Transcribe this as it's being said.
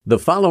The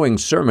following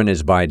sermon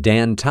is by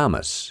Dan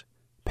Thomas,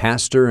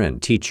 pastor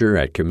and teacher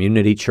at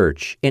Community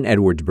Church in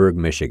Edwardsburg,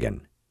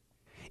 Michigan.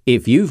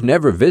 If you've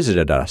never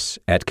visited us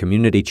at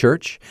Community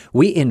Church,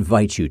 we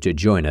invite you to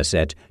join us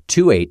at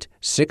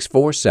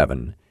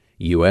 28647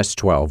 US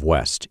 12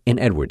 West in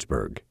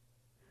Edwardsburg.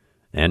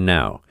 And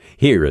now,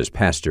 here is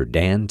Pastor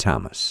Dan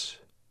Thomas.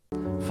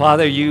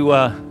 Father, you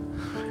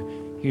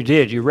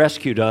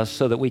rescued us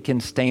so that we can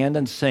stand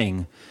and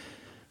sing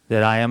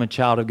that I am a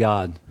child of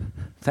God.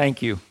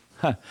 Thank you.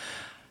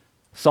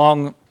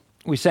 Song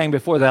we sang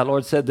before that,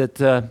 Lord, said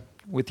that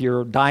with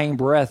your dying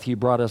breath, you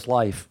brought us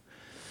life.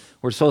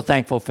 We're so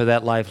thankful for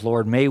that life,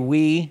 Lord. May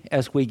we,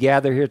 as we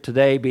gather here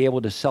today, be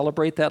able to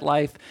celebrate that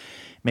life.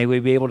 May we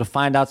be able to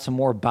find out some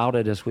more about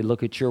it as we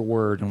look at your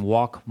word and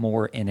walk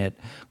more in it,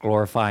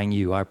 glorifying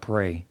you, I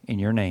pray. In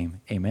your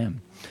name,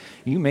 amen.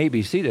 You may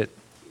be seated.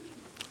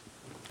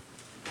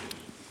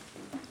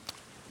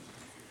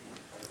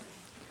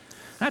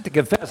 I have to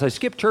confess, I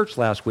skipped church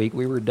last week.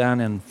 We were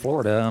down in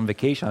Florida on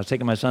vacation. I was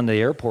taking my son to the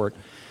airport.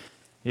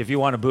 If you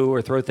want to boo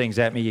or throw things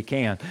at me, you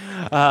can.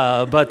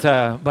 But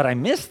I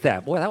missed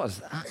that. Boy, that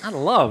was, I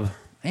love,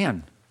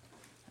 man.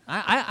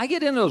 I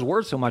get into those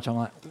words so much, I'm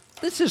like,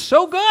 this is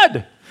so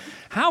good.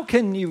 How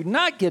can you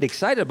not get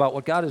excited about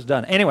what God has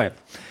done? Anyway,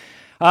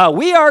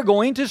 we are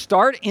going to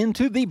start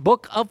into the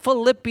book of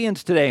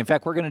Philippians today. In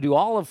fact, we're going to do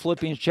all of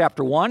Philippians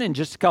chapter 1 in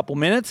just a couple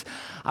minutes.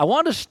 I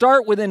want to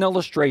start with an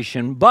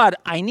illustration, but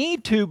I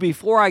need to,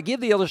 before I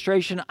give the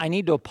illustration, I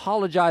need to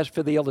apologize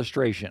for the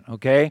illustration,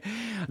 okay?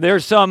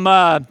 There's some,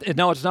 no,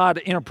 it's not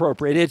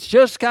inappropriate. It's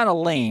just kind of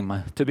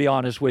lame, to be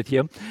honest with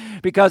you,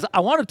 because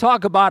I want to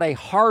talk about a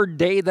hard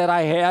day that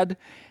I had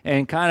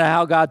and kind of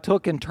how God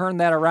took and turned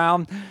that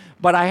around.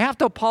 But I have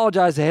to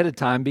apologize ahead of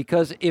time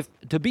because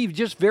to be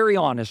just very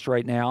honest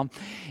right now,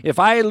 if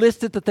I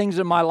listed the things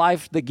in my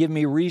life that give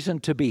me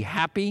reason to be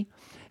happy,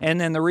 and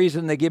then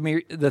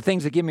the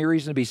things that give me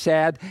reason to be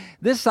sad,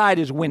 this side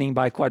is winning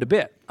by quite a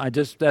bit.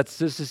 That's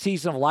just a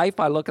season of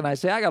life. I look and I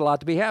say, I got a lot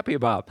to be happy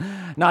about.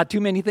 Not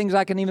too many things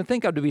I can even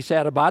think of to be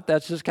sad about.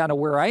 That's just kind of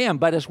where I am.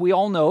 But as we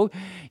all know,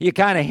 you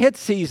kind of hit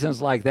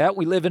seasons like that.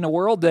 We live in a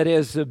world that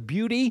is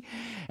beauty,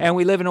 and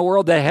we live in a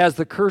world that has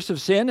the curse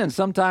of sin, and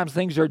sometimes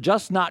things are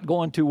just not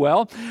going too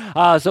well.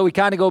 So we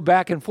kind of go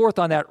back and forth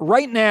on that.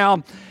 Right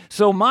now,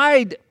 so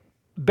my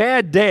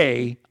bad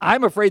day,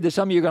 I'm afraid that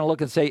some of you are going to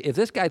look and say, if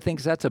this guy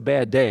thinks that's a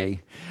bad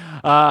day,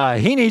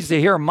 he needs to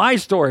hear my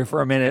story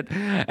for a minute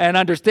and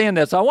understand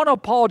that. So I want to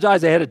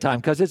apologize ahead of time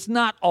because it's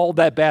not all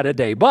that bad a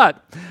day.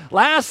 But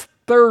last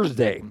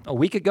Thursday, a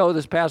week ago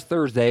this past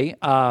Thursday,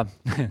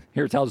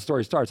 here's how the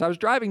story starts. I was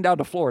driving down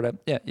to Florida.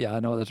 Yeah, I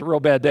know that's a real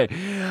bad day.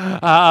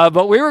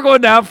 But we were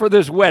going down for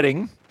this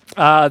wedding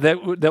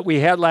that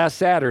we had last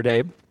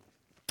Saturday.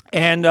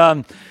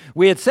 And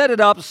we had set it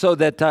up so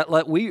that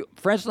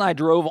Francis and I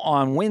drove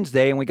on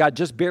Wednesday, and we got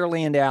just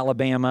barely into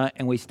Alabama,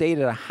 and we stayed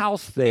at a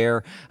house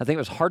there. I think it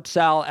was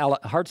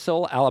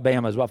Hartselle,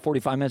 Alabama. It was about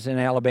 45 minutes in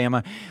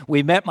Alabama.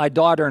 We met my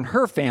daughter and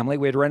her family.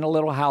 We had rented a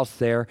little house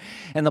there.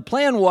 And the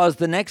plan was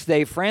the next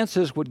day,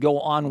 Francis would go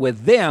on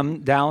with them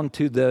down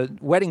to the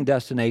wedding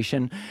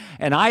destination,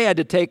 and I had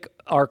to take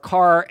our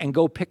car and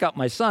go pick up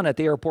my son at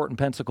the airport in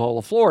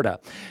Pensacola, Florida,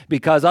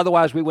 because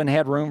otherwise we wouldn't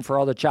have room for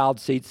all the child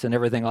seats and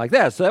everything like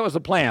that. So that was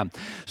the plan.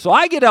 So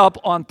I get up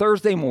on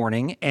Thursday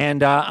morning,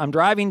 and I'm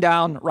driving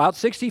down Route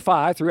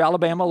 65 through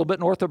Alabama, a little bit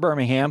north of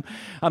Birmingham.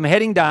 I'm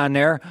heading down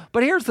there.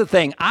 But here's the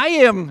thing.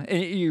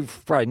 You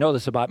probably know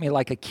this about me,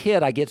 like a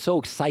kid, I get so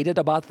excited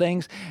about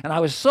things, and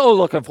I was so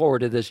looking forward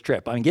to this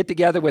trip. I get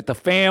together with the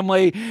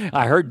family.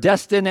 I heard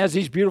Destin has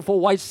these beautiful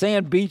white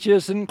sand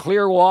beaches and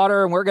clear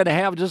water, and we're going to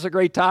have just a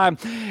great time.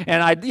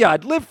 And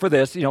I'd live for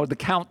this, the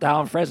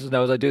countdown. Francis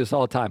knows I do this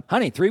all the time.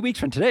 Honey, 3 weeks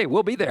from today,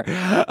 we'll be there.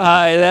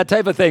 That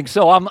type of thing.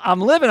 So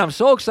I'm living. I'm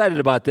so excited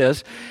about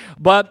this.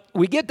 But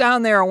we get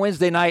down there on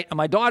Wednesday night, and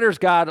my daughter's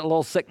got a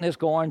little sickness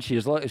going.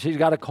 She's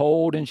got a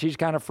cold, and she's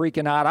kind of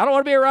freaking out. I don't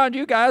want to be around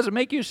you guys and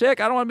make you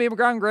sick. I don't want to be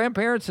around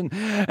grandparents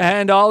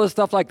and all this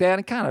stuff like that.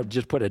 And kind of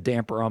just put a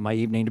damper on my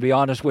evening, to be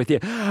honest with you.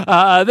 Then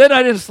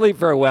I didn't sleep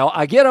very well.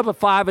 I get up at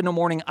 5 in the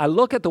morning. I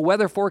look at the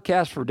weather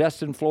forecast for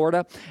Destin,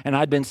 Florida, and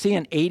I'd been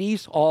seeing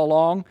 80s all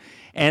along.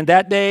 And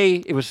that day,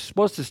 it was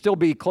supposed to still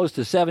be close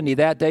to 70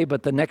 that day,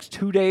 but the next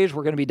 2 days,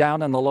 we're going to be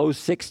down in the low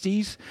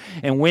 60s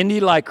and windy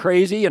like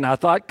crazy. And I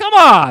thought, come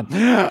on,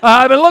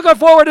 I've been looking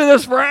forward to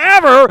this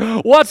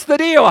forever. What's the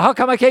deal? How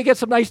come I can't get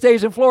some nice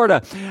days in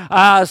Florida?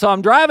 So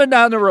I'm driving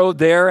down the road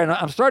there, and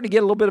I'm starting to get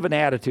a little bit of an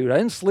attitude. I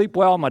didn't sleep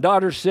well. My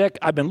daughter's sick.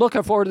 I've been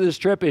looking forward to this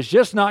trip. It's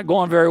just not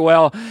going very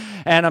well.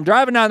 And I'm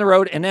driving down the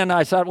road, and then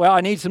I thought, well,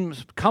 I need some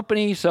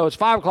company. So it's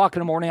 5 o'clock in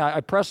the morning. I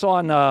press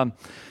on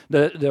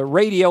the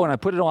radio, and I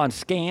put it on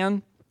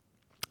scan,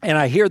 and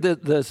I hear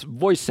this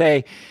voice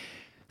say,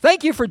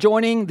 "Thank you for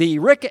joining the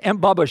Rick and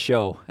Bubba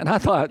Show." And I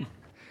thought,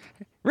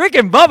 Rick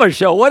and Bubba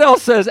Show? What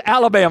else says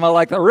Alabama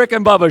like the Rick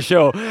and Bubba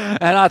Show?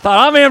 And I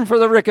thought, I'm in for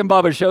the Rick and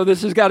Bubba Show.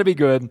 This has got to be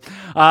good.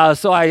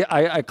 So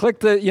I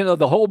clicked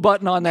the whole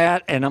button on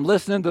that, and I'm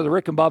listening to the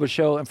Rick and Bubba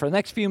Show. And for the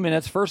next few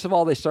minutes, first of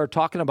all, they start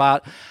talking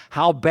about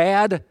how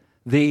bad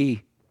the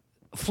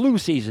flu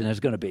season is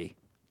going to be.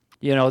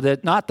 You know,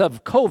 that not the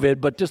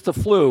COVID, but just the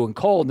flu and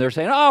cold. And they're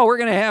saying, oh, we're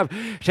going to have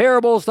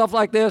terrible stuff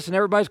like this. And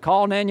everybody's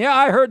calling in. Yeah,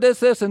 I heard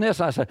this, and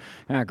this. And I said,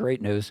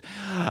 great news.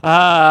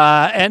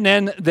 And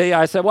then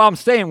I said, well, I'm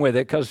staying with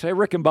it because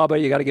Rick and Bubba,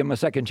 you got to give them a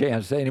second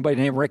chance. Anybody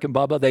named Rick and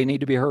Bubba, they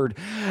need to be heard.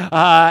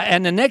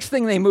 And the next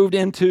thing they moved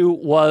into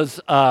was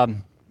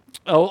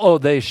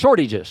the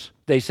shortages.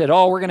 They said,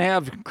 oh, we're going to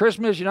have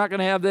Christmas. You're not going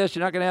to have this.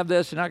 You're not going to have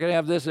this. You're not going to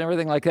have this and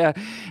everything like that.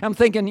 I'm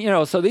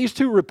thinking, so these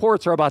two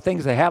reports are about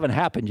things that haven't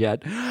happened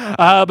yet.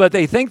 But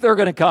they think they're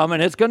going to come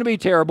and it's going to be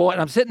terrible. And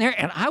I'm sitting there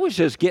and I was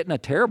just getting a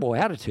terrible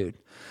attitude.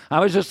 I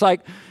was just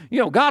like,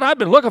 God, I've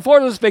been looking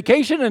forward to this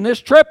vacation and this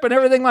trip and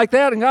everything like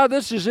that. And God,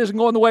 this just isn't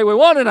going the way we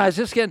want. And I was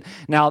just getting,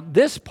 now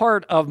this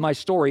part of my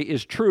story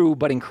is true,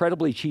 but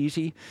incredibly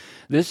cheesy.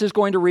 This is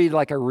going to read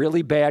like a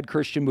really bad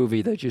Christian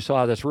movie that you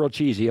saw that's real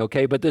cheesy,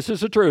 okay? But this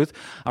is the truth.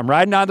 I'm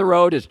riding down the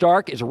road. It's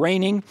dark. It's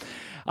raining.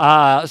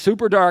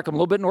 Super dark. I'm a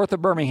little bit north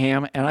of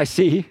Birmingham. And I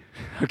see,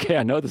 okay,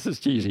 I know this is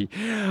cheesy.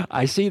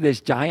 I see this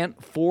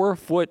giant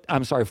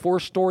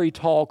 4-story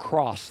tall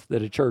cross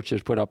that a church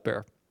has put up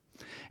there.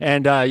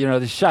 And,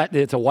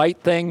 it's a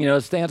white thing,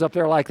 it stands up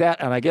there like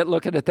that. And I get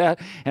looking at that.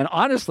 And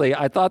honestly,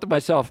 I thought to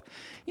myself,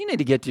 you need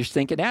to get your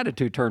stinking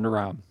attitude turned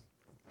around.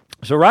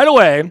 So right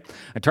away,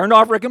 I turned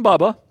off Rick and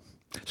Bubba.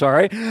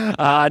 Sorry.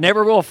 I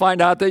never will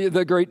find out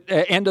the great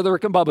end of the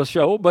Rick and Bubba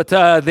show. But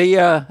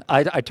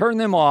I turned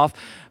them off.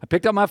 I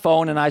picked up my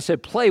phone and I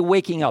said, play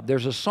Waking Up.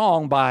 There's a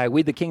song by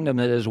We the Kingdom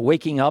that is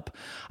Waking Up.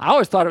 I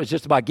always thought it was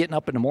just about getting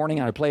up in the morning,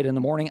 and I played it in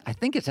the morning. I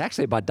think it's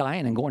actually about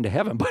dying and going to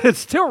heaven, but it's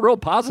still real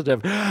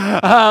positive.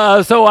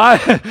 So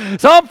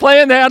I'm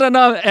playing that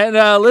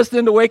and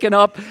listening to Waking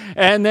Up.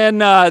 And then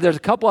there's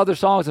a couple other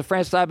songs that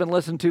Francis and I have been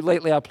listening to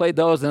lately. I played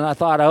those, and I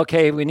thought,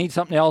 okay, we need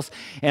something else.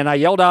 And I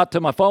yelled out to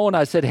my phone.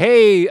 I said,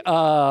 hey,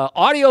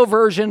 audio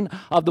version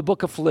of the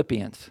book of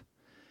Philippians.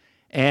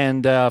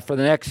 And for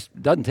the next,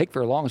 doesn't take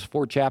very long, it's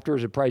 4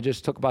 chapters. It probably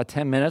just took about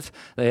 10 minutes.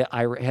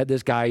 I had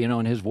this guy,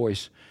 in his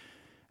voice,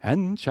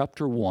 and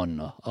chapter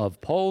 1 of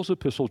Paul's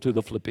epistle to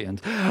the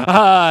Philippians.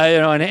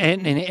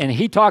 And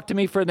he talked to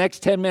me for the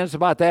next 10 minutes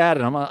about that.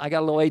 And I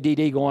got a little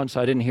ADD going,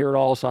 so I didn't hear it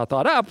all. So I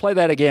thought, I'll play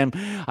that again.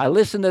 I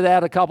listened to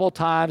that a couple of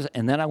times,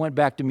 and then I went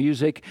back to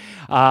music.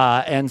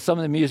 And some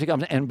of the music,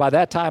 and by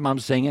that time I'm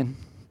singing,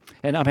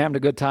 and I'm having a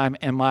good time.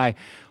 And my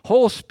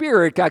whole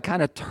spirit got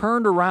kind of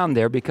turned around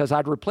there because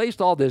I'd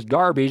replaced all this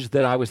garbage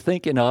that I was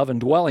thinking of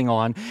and dwelling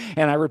on,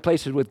 and I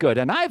replaced it with good.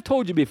 And I've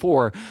told you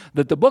before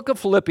that the book of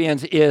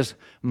Philippians is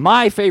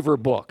my favorite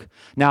book.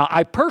 Now,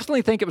 I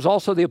personally think it was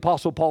also the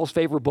Apostle Paul's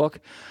favorite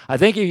book. I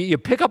think you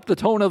pick up the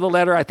tone of the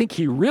letter. I think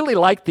he really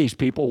liked these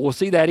people. We'll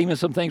see that even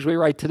some things we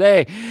write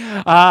today.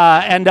 There's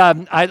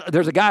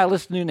a guy I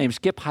listen to named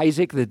Skip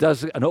Heitzig that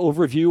does an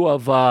overview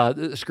of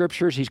the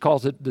scriptures. He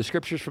calls it the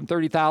scriptures from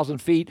 30,000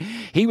 feet.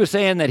 He was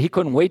saying that he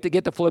couldn't wait to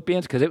get to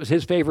Philippians because it was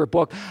his favorite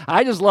book.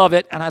 I just love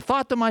it. And I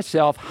thought to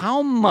myself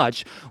how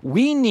much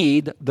we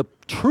need the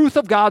truth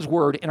of God's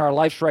word in our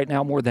lives right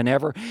now more than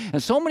ever.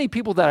 And so many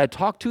people that I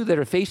talk to that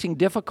are facing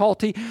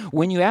difficulty,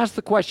 when you ask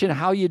the question,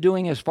 how are you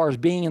doing as far as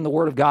being in the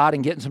word of God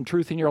and getting some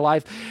truth in your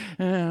life?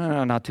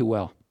 Not too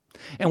well.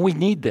 And we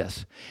need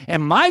this.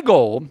 And my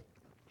goal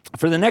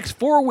for the next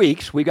 4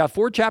 weeks, we got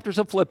 4 chapters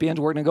of Philippians.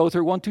 We're going to go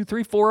through 1, 2,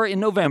 3, 4 in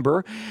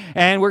November.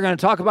 And we're going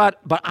to talk about,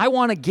 but I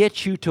want to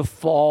get you to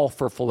fall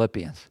for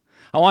Philippians.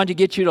 I want to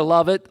get you to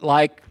love it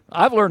like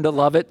I've learned to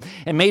love it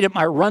and made it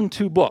my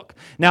run-to book.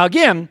 Now,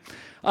 again,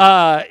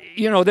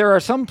 there are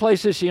some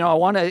places, I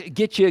want to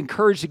get you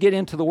encouraged to get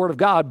into the Word of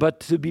God, but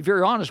to be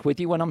very honest with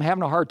you, when I'm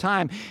having a hard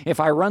time, if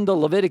I run to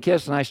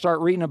Leviticus and I start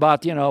reading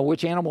about,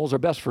 which animals are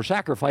best for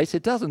sacrifice,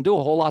 it doesn't do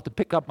a whole lot to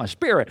pick up my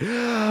spirit.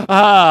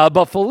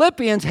 But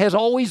Philippians has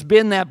always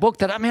been that book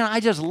that, I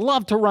just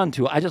love to run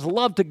to. I just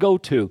love to go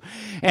to.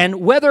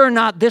 And whether or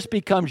not this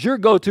becomes your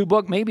go-to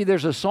book, maybe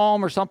there's a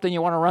psalm or something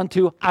you want to run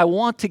to, I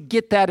want to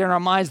get that in our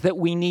minds that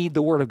we need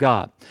the Word of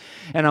God.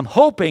 And I'm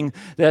hoping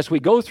that as we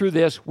go through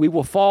this, we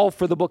will fall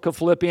for the book of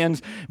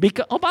Philippians.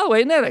 Because, oh, by the way,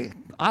 isn't that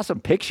an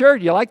awesome picture?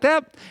 You like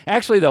that?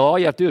 Actually, though, all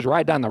you have to do is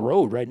ride down the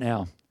road right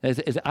now. I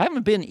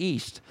haven't been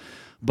east,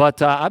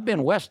 but I've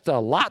been west a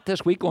lot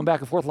this week, going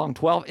back and forth along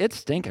 12. It's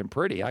stinking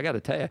pretty, I got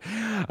to tell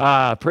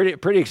you.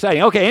 Pretty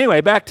exciting. Okay,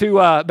 anyway, back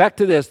to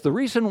this. The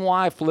reason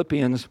why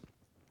Philippians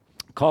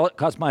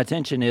caught my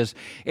attention is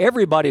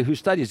everybody who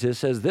studies this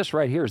says this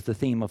right here is the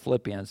theme of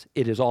Philippians.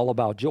 It is all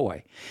about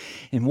joy.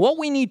 And what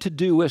we need to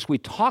do as we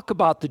talk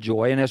about the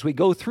joy and as we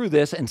go through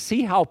this and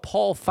see how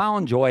Paul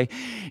found joy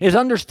is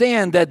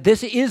understand that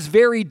this is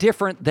very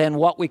different than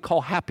what we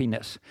call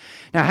happiness.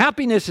 Now,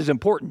 happiness is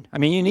important.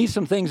 You need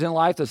some things in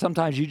life that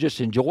sometimes you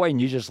just enjoy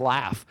and you just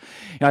laugh.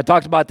 I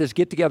talked about this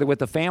get-together with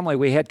the family.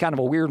 We had kind of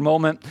a weird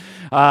moment.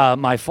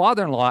 My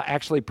father-in-law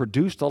actually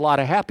produced a lot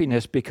of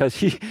happiness because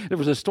there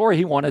was a story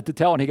he wanted to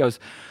tell, and he goes,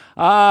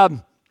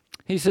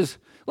 he says,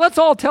 let's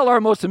all tell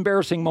our most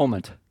embarrassing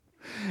moment.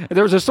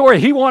 There was a story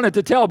he wanted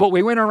to tell, but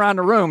we went around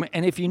the room.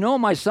 And if you know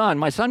my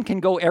son can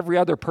go every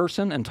other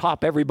person and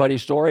top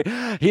everybody's story.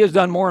 He has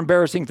done more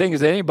embarrassing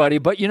things than anybody.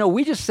 But,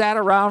 we just sat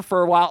around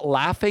for a while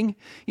laughing.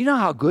 You know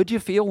how good you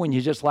feel when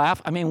you just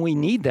laugh? I mean, we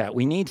need that.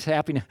 We need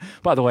happiness.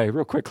 By the way,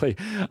 real quickly,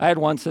 I had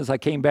one since I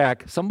came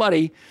back.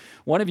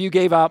 One of you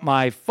gave out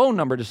my phone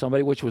number to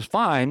somebody, which was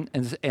fine,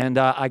 and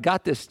I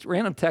got this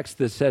random text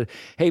that said,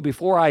 hey,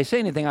 before I say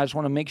anything, I just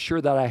want to make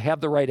sure that I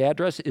have the right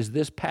address. Is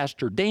this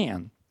Pastor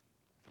Dan?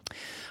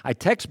 I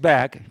text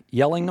back,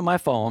 yelling to my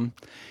phone,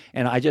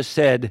 and I just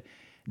said,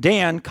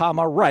 Dan,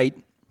 comma, right.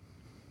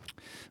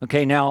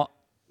 Okay, now,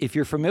 if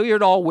you're familiar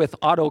at all with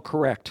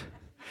autocorrect,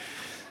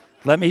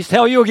 let me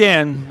tell you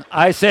again,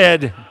 I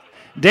said,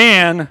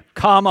 Dan,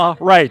 comma,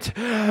 right.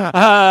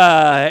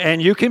 And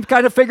you can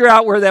kind of figure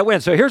out where that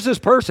went. So here's this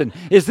person.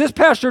 Is this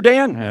Pastor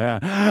Dan?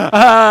 Like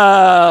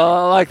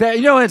that.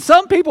 And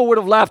some people would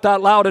have laughed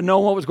out loud and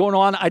known what was going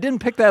on. I didn't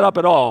pick that up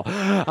at all.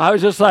 I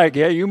was just like,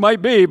 yeah, you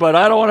might be, but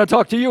I don't want to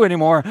talk to you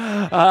anymore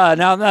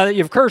now that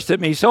you've cursed at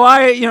me. So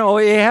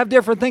we have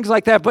different things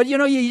like that. But,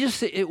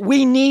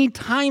 we need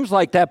times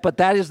like that, but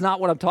that is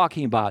not what I'm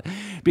talking about.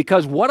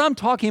 Because what I'm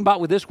talking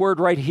about with this word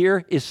right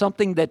here is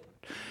something that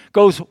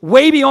goes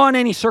way beyond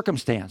any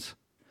circumstance,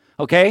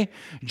 okay?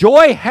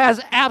 Joy has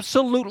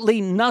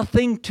absolutely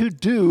nothing to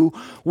do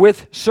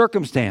with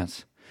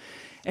circumstance.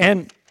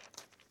 And,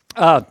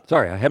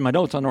 sorry, I had my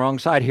notes on the wrong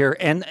side here.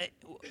 And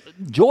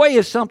joy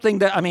is something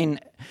that,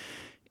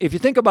 if you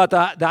think about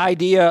the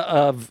idea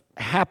of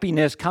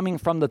happiness coming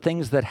from the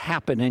things that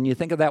happen, and you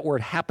think of that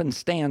word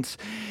happenstance,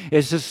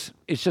 it's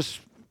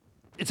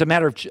a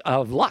matter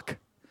of luck.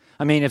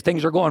 If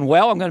things are going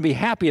well, I'm going to be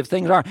happy. If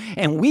things aren't.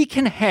 And we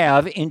can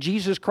have in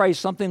Jesus Christ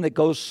something that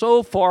goes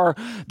so far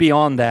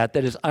beyond that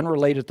is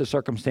unrelated to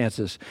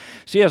circumstances.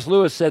 C.S.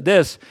 Lewis said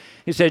this.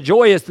 He said,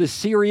 joy is the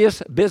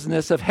serious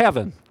business of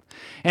heaven.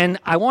 And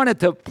I wanted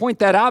to point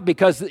that out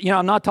because,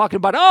 I'm not talking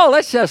about,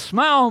 let's just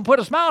smile and put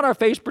a smile on our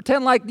face,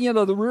 pretend like,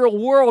 the real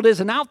world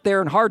isn't out there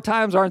and hard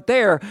times aren't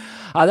there.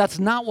 That's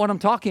not what I'm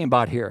talking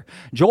about here.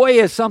 Joy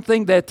is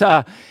something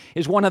that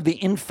is one of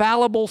the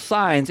infallible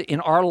signs in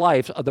our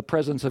lives of the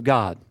presence of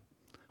God.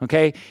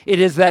 Okay? It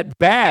is that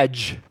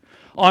badge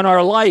on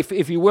our life,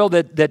 if you will,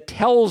 that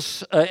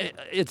tells,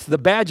 it's the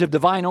badge of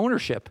divine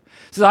ownership.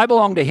 It says, I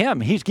belong to Him.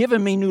 He's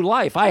given me new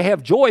life. I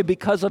have joy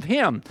because of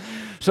Him.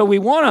 So we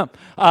want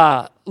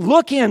to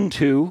look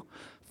into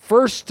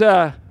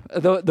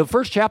the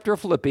first chapter of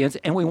Philippians,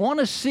 and we want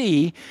to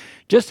see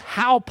just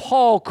how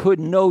Paul could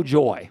know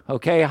joy,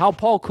 okay? How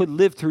Paul could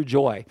live through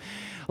joy.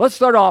 Let's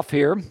start off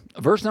here,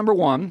 verse number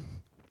 1,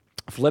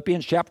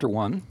 Philippians chapter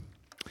 1.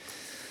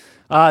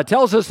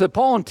 Tells us that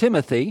Paul and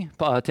Timothy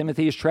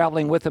is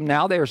traveling with him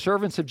now. They are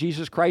servants of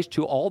Jesus Christ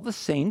to all the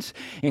saints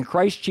in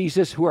Christ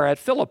Jesus who are at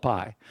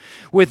Philippi,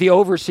 with the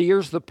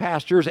overseers, the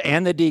pastors,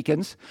 and the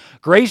deacons.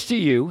 Grace to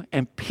you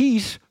and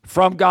peace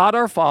from God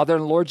our Father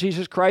and Lord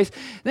Jesus Christ.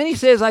 Then he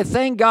says, I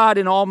thank God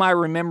in all my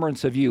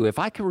remembrance of you. If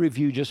I could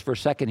review just for a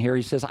second here,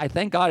 he says, I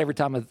thank God every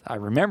time I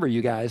remember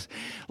you guys.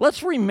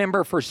 Let's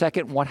remember for a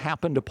second what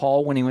happened to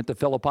Paul when he went to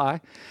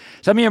Philippi.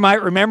 Some of you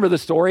might remember the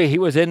story. He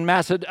was in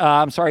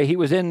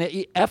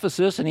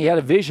Ephesus, and he had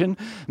a vision.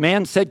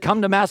 Man said,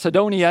 come to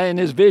Macedonia in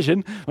his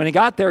vision. When he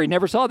got there, he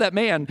never saw that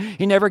man.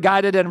 He never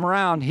guided him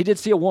around. He did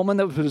see a woman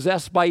that was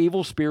possessed by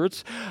evil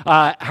spirits,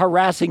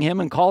 harassing him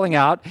and calling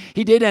out.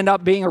 He did end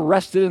up being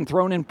arrested and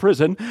thrown in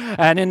prison.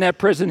 And in that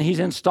prison, he's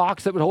in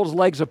stocks that would hold his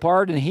legs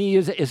apart, and he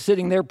is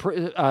sitting there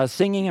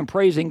singing and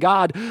praising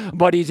God,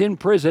 but he's in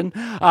prison.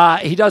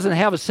 He doesn't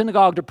have a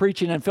synagogue to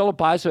preach in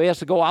Philippi, so he has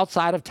to go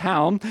outside of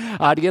town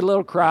to get a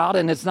little crowd,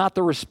 and it's not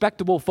the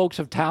respectable folks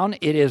of town.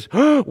 It is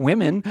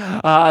women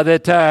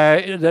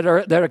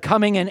that are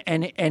coming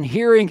and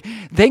hearing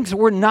things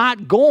were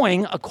not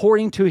going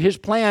according to his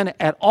plan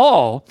at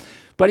all.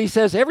 But he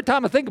says, every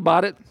time I think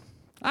about it,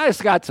 I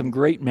just got some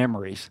great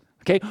memories.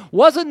 Okay,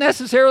 wasn't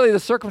necessarily the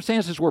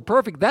circumstances were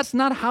perfect. That's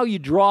not how you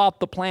draw up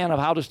the plan of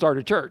how to start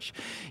a church.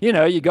 You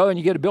go and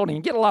you get a building.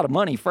 You get a lot of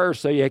money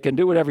first so you can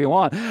do whatever you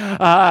want.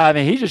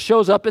 He just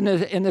shows up in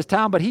this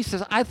town, but he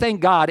says, I thank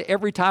God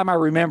every time I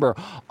remember,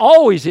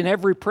 always in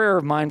every prayer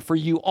of mine for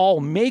you all,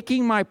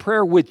 making my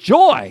prayer with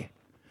joy.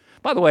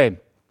 By the way,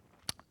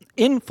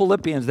 in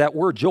Philippians, that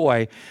word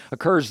joy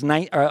occurs,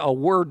 a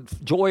word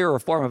joy or a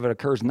form of it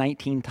occurs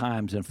 19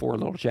 times in 4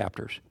 little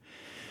chapters.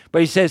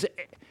 But he says,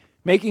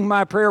 making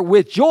my prayer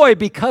with joy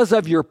because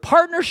of your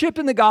partnership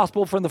in the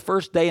gospel from the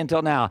first day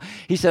until now.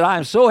 He said, I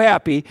am so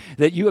happy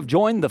that you have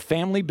joined the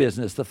family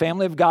business, the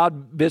family of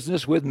God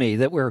business with me,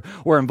 that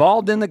we're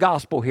involved in the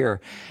gospel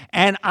here.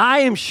 And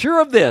I am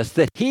sure of this,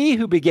 that he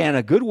who began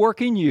a good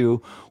work in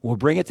you will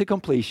bring it to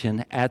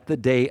completion at the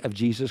day of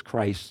Jesus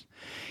Christ.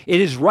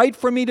 It is right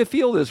for me to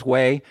feel this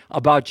way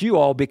about you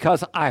all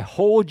because I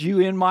hold you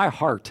in my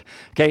heart.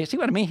 Okay, see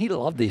what I mean? He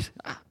loved these.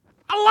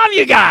 I love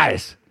you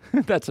guys.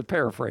 That's a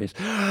paraphrase.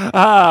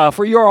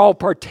 For you are all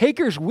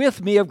partakers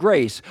with me of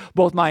grace,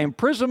 both my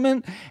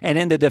imprisonment and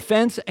in the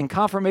defense and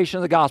confirmation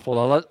of the gospel.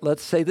 Now,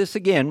 let's say this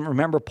again.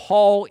 Remember,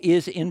 Paul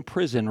is in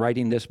prison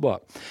writing this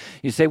book.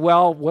 You say,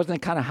 well, wasn't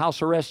it kind of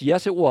house arrest?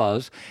 Yes, it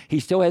was. He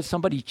still had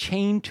somebody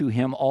chained to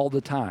him all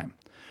the time.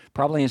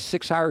 Probably in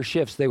 6-hour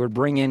shifts, they would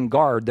bring in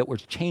guard that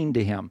was chained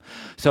to him.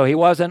 So he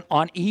wasn't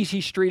on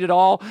easy street at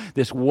all.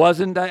 This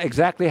wasn't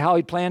exactly how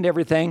he planned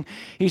everything.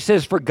 He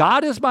says, for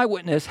God is my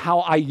witness,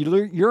 how I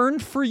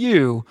yearned for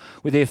you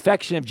with the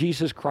affection of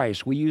Jesus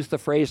Christ. We use the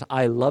phrase,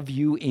 I love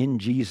you in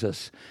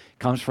Jesus. It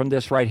comes from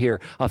this right here.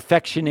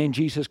 Affection in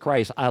Jesus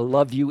Christ. I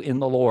love you in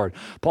the Lord.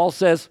 Paul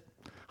says,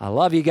 I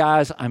love you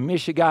guys. I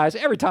miss you guys.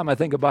 Every time I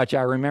think about you,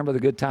 I remember the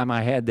good time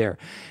I had there.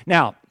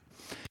 Now,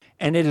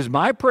 and it is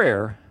my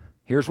prayer.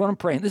 Here's what I'm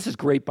praying. This is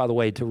great, by the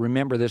way, to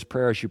remember this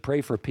prayer as you pray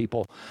for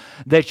people,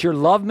 that your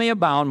love may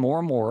abound more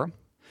and more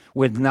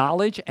with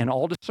knowledge and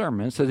all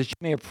discernment, so that you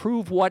may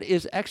approve what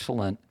is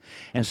excellent,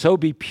 and so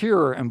be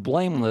pure and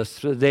blameless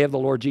for the day of the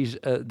Lord Jesus,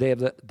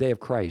 day of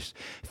Christ,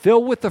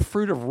 filled with the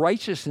fruit of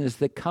righteousness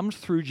that comes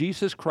through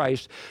Jesus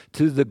Christ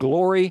to the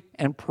glory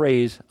and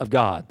praise of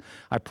God.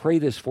 I pray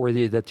this for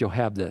you, that you'll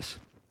have this.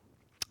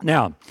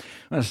 Now, I'm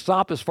going to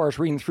stop as far as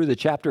reading through the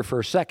chapter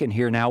for a second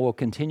here now. We'll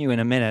continue in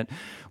a minute.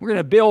 We're going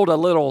to build a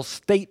little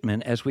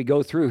statement as we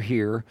go through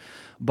here,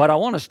 but I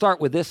want to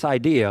start with this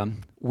idea: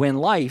 when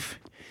life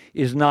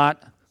is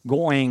not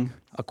going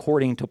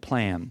according to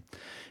plan,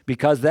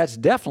 because that's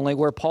definitely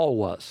where Paul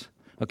was.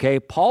 Okay,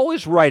 Paul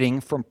is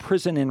writing from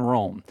prison in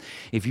Rome.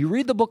 If you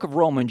read the book of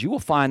Romans, you will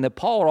find that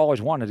Paul had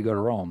always wanted to go to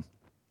Rome,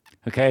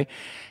 okay,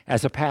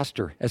 as a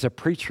pastor, as a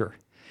preacher.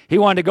 He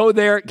wanted to go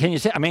there. Can you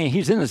say, I mean,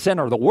 he's in the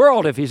center of the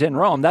world if he's in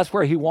Rome. That's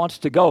where he wants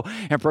to go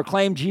and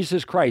proclaim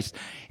Jesus Christ.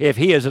 If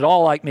he is at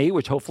all like me,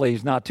 which hopefully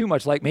he's not too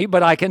much like me,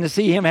 but I can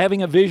see him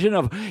having a vision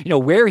of,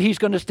 where he's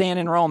going to stand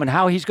in Rome and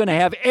how he's going to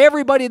have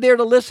everybody there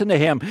to listen to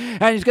him.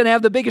 And he's going to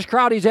have the biggest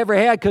crowd he's ever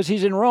had because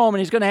he's in Rome, and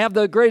he's going to have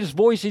the greatest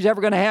voice he's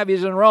ever going to have.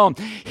 He's in Rome.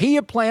 He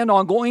had planned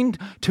on going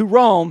to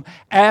Rome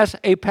as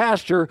a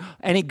pastor,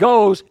 and he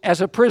goes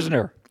as a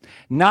prisoner.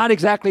 Not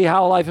exactly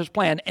how life is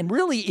planned. And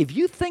really, if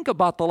you think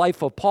about the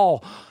life of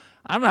Paul,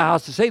 I don't know how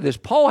else to say this,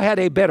 Paul had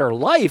a better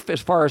life as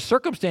far as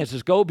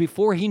circumstances go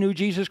before he knew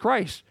Jesus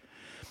Christ.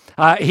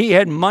 He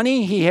had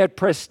money, he had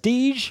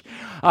prestige,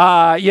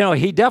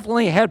 he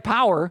definitely had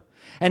power.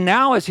 And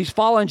now as he's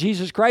following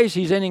Jesus Christ,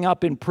 he's ending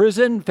up in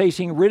prison,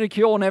 facing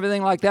ridicule and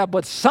everything like that.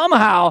 But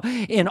somehow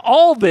in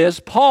all this,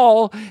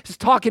 Paul is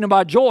talking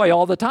about joy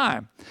all the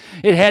time.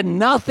 It had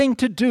nothing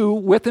to do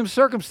with his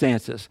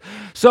circumstances.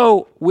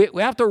 So we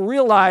have to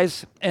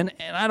realize, and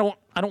I don't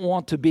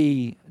want to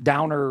be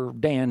downer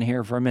Dan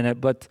here for a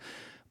minute, but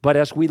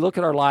as we look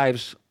at our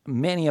lives,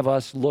 many of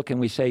us look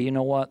and we say, you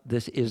know what,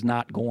 this is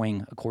not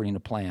going according to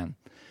plan.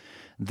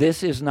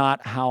 This is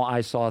not how I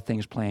saw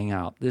things playing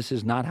out. This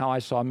is not how I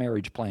saw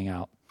marriage playing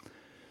out.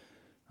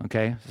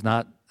 Okay?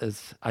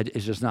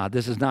 It's just not.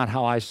 This is not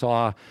how I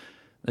saw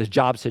this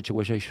job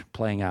situation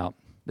playing out.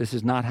 This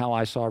is not how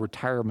I saw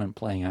retirement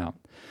playing out.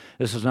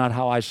 This is not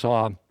how I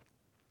saw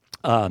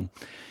my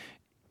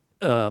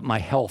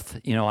health.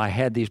 I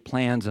had these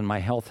plans and my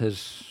health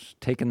has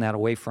taken that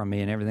away from me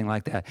and everything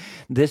like that.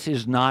 This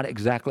is not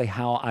exactly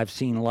how I've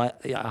seen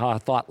how I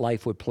thought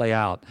life would play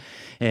out,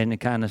 and it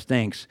kind of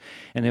stinks.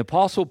 And the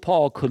Apostle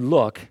Paul could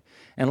look,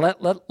 and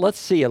let's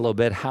see a little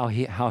bit how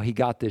he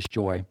got this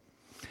joy.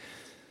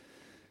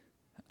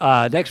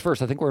 Next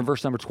verse, I think we're in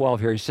verse number 12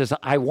 here. He says,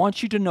 I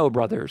want you to know,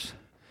 brothers,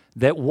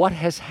 that what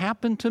has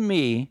happened to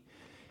me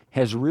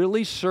has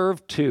really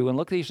served to, and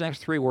look at these next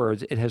 3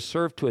 words, it has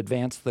served to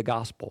advance the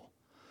gospel.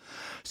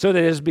 So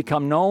that it has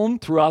become known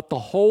throughout the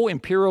whole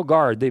Imperial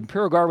Guard. The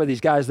Imperial Guard were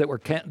these guys that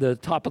were the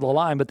top of the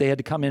line, but they had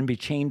to come in and be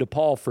chained to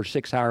Paul for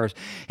 6 hours.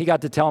 He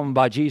got to tell them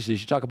about Jesus.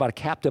 You talk about a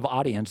captive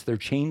audience. They're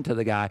chained to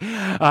the guy.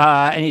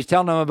 And he's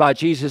telling them about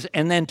Jesus.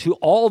 And then to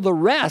all the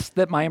rest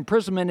that my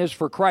imprisonment is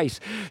for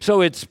Christ. So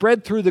it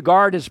spread through the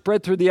guard. It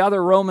spread through the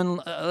other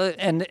Roman.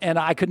 And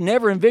I could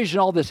never envision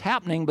all this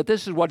happening, but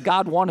this is what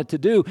God wanted to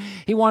do.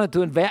 He wanted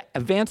to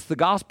advance the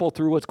gospel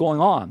through what's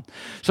going on.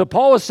 So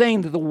Paul is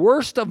saying that the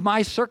worst of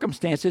my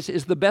circumstances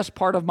is the best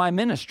part of my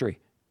ministry.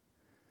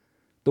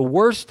 The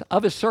worst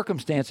of his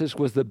circumstances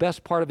was the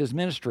best part of his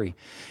ministry.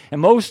 And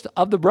most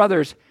of the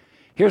brothers,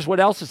 here's what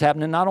else is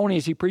happening. Not only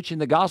is he preaching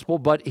the gospel,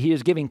 but he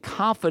is giving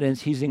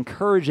confidence. He's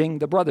encouraging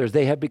the brothers.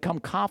 They have become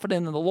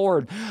confident in the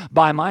Lord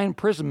by my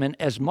imprisonment,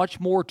 as much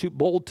more too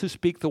bold to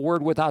speak the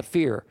word without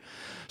fear.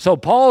 So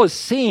Paul is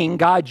seeing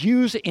God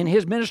use in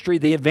his ministry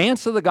the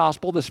advance of the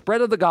gospel, the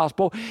spread of the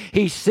gospel.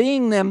 He's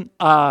seeing them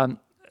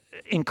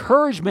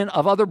encouragement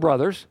of other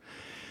brothers.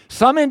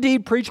 Some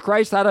indeed preach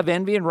Christ out of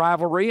envy and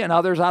rivalry, and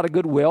others out of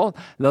goodwill.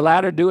 The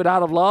latter do it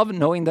out of love,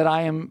 knowing that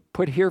I am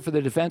put here for the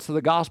defense of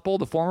the gospel.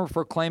 The former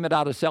proclaim it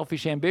out of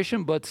selfish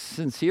ambition, but not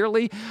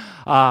sincerely,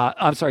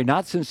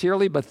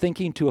 but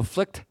thinking to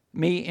afflict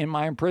me in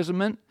my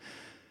imprisonment.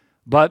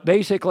 But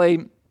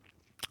basically,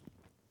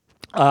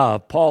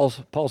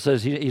 Paul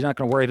says he's not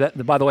going to worry.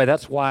 By the way,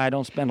 that's why I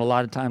don't spend a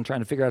lot of time trying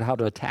to figure out how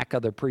to attack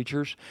other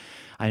preachers.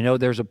 I know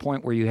there's a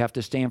point where you have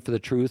to stand for the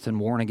truth and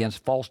warn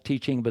against false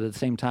teaching, but at the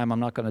same time,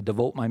 I'm not going to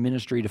devote my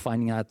ministry to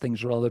finding out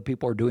things that other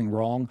people are doing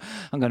wrong.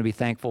 I'm going to be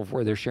thankful for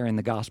where they're sharing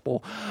the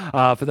gospel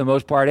for the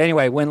most part.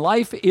 Anyway, when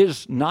life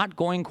is not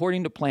going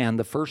according to plan,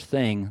 the first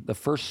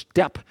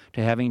step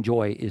to having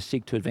joy is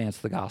seek to advance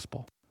the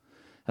gospel.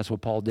 That's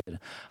what Paul did.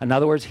 In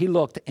other words, he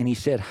looked and he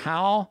said,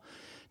 how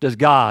does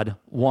God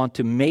want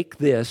to make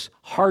this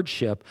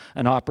hardship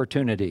an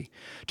opportunity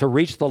to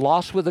reach the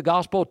lost with the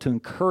gospel, to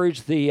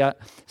encourage the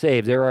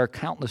saved? There are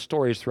countless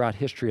stories throughout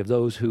history of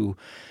those who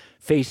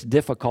face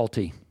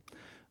difficulty.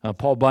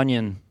 Paul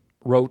Bunyan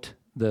wrote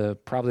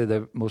probably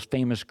the most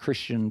famous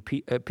Christian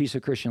piece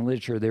of Christian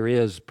literature there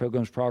is,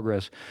 Pilgrim's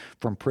Progress,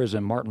 from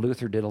prison. Martin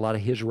Luther did a lot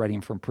of his writing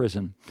from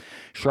prison.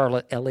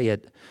 Charlotte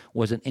Elliott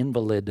was an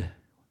invalid,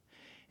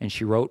 and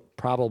she wrote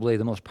probably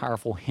the most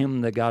powerful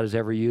hymn that God has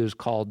ever used,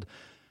 called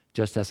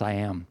Just As I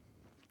Am.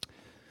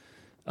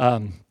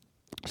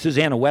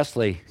 Susanna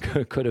Wesley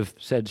could have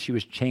said she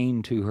was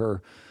chained to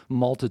her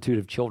multitude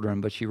of children,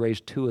 but she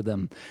raised two of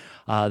them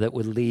that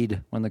would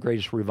lead one of the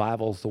greatest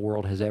revivals the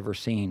world has ever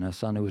seen, a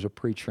son who was a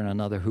preacher and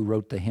another who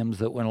wrote the hymns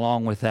that went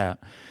along with that.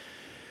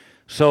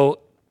 So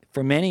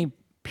for many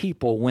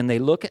people, when they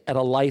look at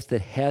a life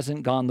that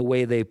hasn't gone the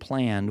way they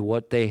planned,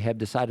 what they have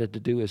decided to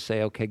do is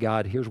say, okay,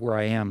 God, here's where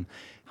I am.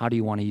 How do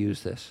you want to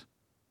use this?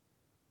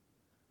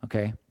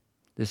 Okay?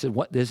 This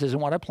isn't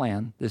what I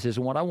planned. This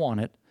isn't what I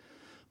wanted.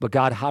 But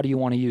God, how do you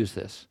want to use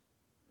this?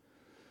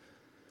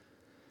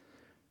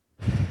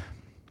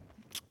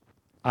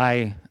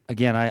 I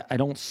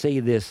don't say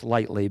this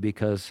lightly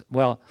because,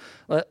 well,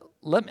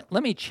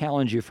 let me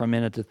challenge you for a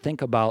minute to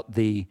think about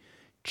the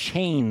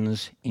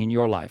chains in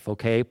your life,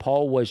 okay?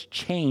 Paul was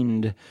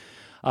chained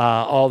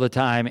all the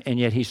time, and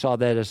yet he saw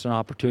that as an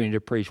opportunity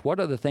to preach. What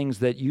are the things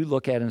that you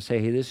look at and say,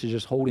 hey, this is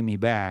just holding me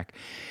back?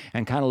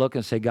 And kind of look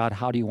and say, God,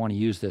 how do you want to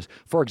use this?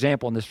 For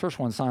example, and this first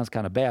one sounds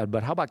kind of bad,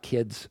 but how about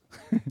kids?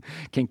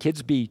 Can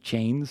kids be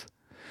chains?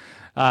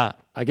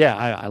 Again,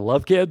 I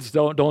love kids.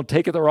 Don't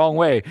take it the wrong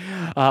way.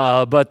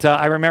 But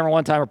I remember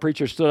one time a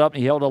preacher stood up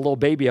and he held a little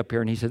baby up here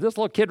and he said, this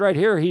little kid right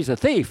here, he's a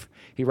thief.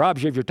 He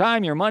robs you of your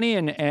time, your money,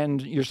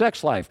 and your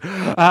sex life.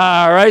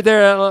 Right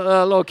there,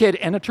 a little kid.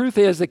 And the truth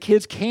is, the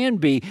kids can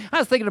be. I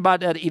was thinking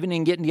about that even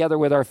in getting together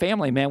with our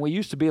family, man. We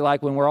used to be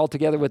like when we're all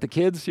together with the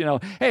kids, hey,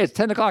 it's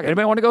 10 o'clock.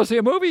 Anybody want to go see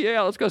a movie?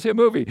 Yeah, let's go see a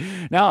movie.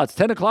 Now it's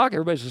 10 o'clock.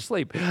 Everybody's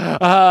asleep.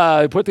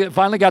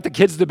 Finally got the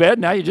kids to bed.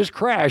 Now you just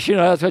crash.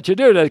 That's what you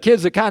do. The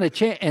kids are kind of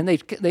and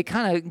they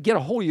kind of get a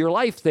hold of your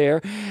life there,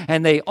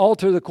 and they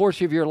alter the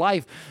course of your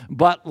life.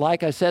 But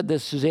like I said,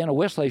 this Susanna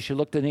Wesley, she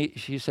looked at me,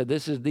 she said,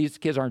 these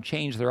kids aren't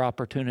changed. Their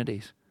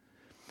opportunities.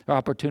 Their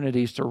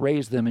opportunities to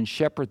raise them and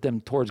shepherd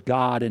them towards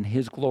God and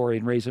His glory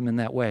and raise them in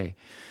that way.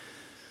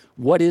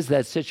 What is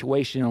that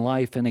situation in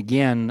life? And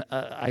again,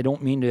 I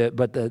don't mean to,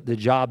 but the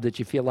job that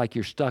you feel like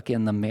you're stuck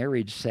in, the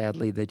marriage,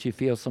 sadly, that you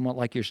feel somewhat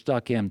like you're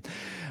stuck in,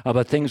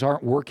 but things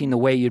aren't working the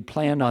way you'd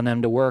planned on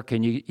them to work,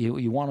 and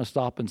you want to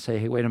stop and say,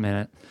 hey, wait a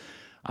minute,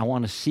 I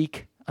want to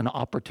seek an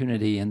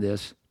opportunity in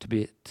this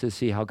to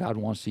see how God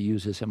wants to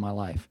use this in my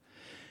life.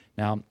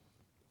 Now,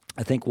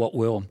 I think what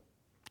we'll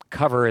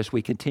cover as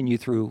we continue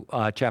through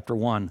chapter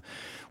 1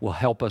 will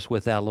help us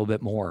with that a little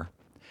bit more.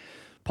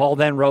 Paul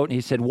then wrote, and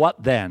he said,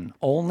 what then?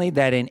 Only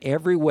that in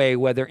every way,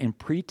 whether in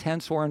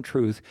pretense or in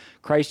truth,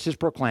 Christ is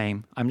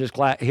proclaimed. I'm just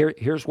glad,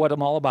 here's what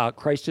I'm all about.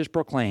 Christ is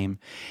proclaimed.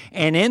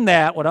 And in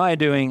that, what am I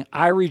doing?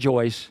 I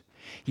rejoice.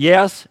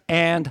 Yes,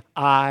 and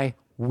I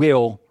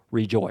will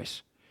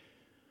rejoice.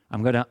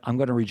 I'm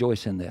gonna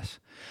rejoice in this.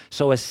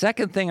 So a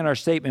second thing in our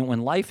statement,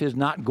 when life is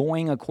not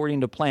going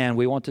according to plan,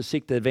 we want to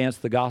seek to advance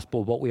the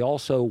gospel, but we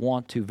also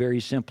want to very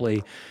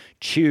simply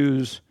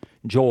choose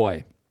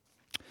joy.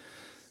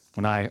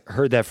 When I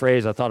heard that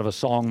phrase, I thought of a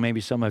song maybe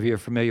some of you are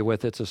familiar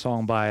with. It's a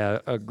song by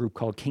a group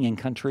called King and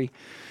Country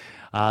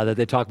that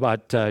they talk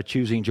about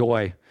choosing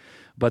joy.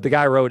 But the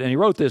guy wrote, and he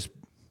wrote this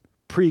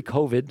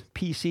pre-COVID,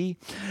 PC,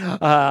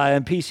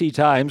 and PC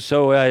times.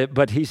 So,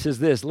 but he says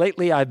this,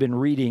 lately I've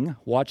been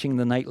watching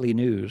the nightly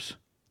news.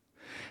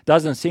 I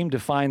don't seem to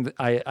find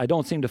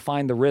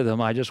the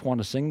rhythm. I just want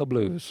to sing the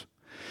blues.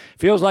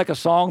 Feels like a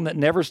song that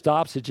never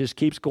stops. It just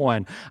keeps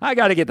going. I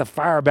got to get the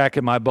fire back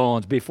in my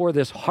bones before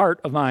this heart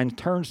of mine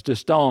turns to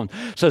stone.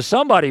 So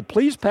somebody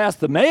please pass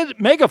the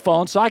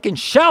megaphone so I can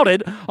shout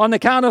it on the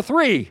count of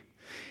 3.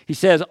 He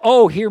says,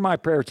 oh, hear my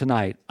prayer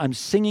tonight. I'm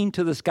singing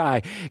to the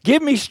sky.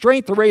 Give me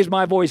strength to raise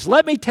my voice.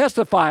 Let me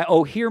testify.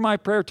 Oh, hear my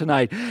prayer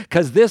tonight,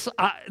 because this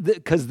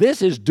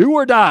is do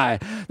or die.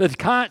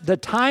 The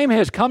time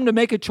has come to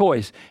make a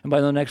choice. And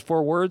by the next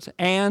 4 words,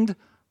 and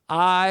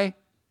I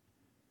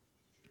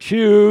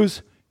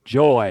choose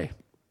joy.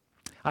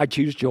 I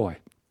choose joy.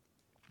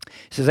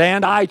 He says,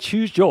 and I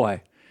choose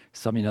joy.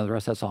 Some of you know the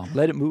rest of that song.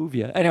 Let it move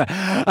you. Anyway,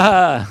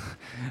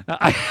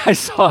 I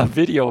saw a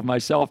video of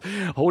myself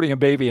holding a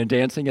baby and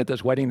dancing at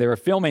this wedding. They were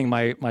filming.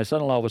 My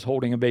son-in-law was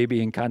holding a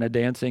baby and kind of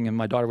dancing, and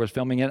my daughter was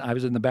filming it. I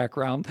was in the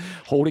background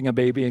holding a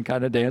baby and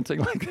kind of dancing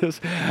like this.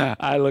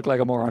 I look like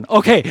a moron.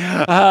 Okay,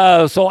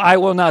 so I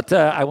will not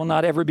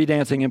ever be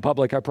dancing in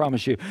public. I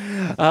promise you,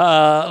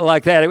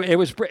 like that. It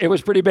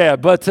was pretty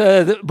bad. But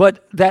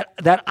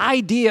that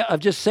idea of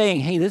just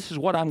saying, hey, this is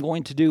what I'm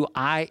going to do.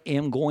 I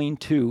am going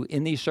to,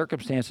 in these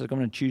circumstances, I'm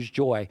going to choose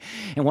joy.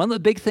 And one of the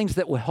big things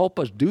that will help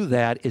us do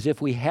that is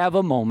if we have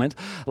a moment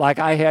like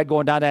I had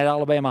going down that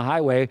Alabama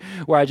highway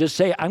where I just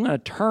say, I'm going to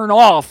turn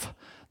off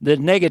the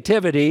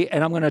negativity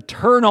and I'm going to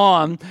turn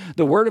on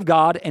the Word of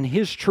God and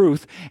His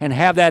truth and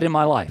have that in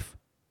my life.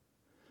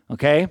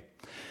 Okay?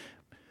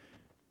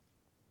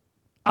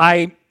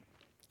 I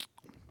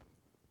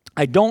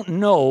don't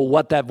know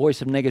what that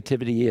voice of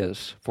negativity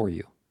is for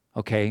you.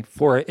 Okay,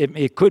 for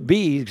it could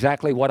be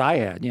exactly what I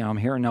had. I'm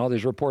hearing all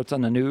these reports on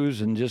the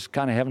news and just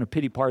kind of having a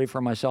pity party for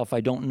myself. I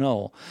don't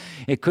know.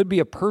 It could be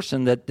a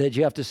person that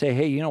you have to say,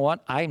 hey, you know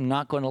what? I'm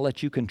not going to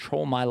let you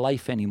control my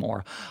life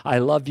anymore. I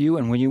love you,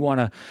 and when you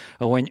want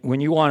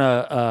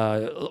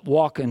to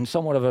walk in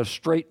somewhat of a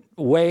straight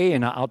way,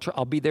 and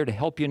I'll be there to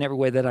help you in every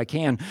way that I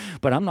can,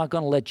 but I'm not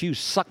going to let you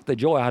suck the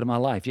joy out of my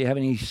life. You have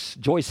any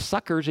joy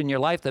suckers in your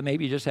life that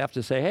maybe you just have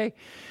to say, hey,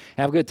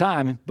 have a good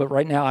time, but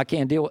right now I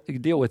can't deal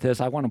with this.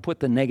 I want to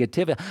put the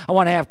negativity. I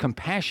want to have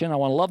compassion. I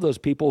want to love those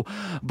people,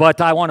 but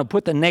I want to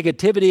put the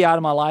negativity out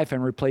of my life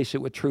and replace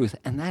it with truth.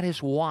 And that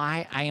is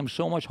why I am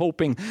so much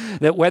hoping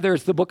that whether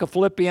it's the book of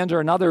Philippians or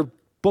another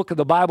book of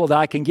the Bible, that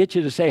I can get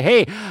you to say,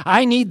 hey,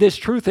 I need this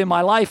truth in my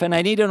life, and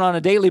I need it on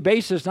a daily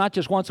basis, not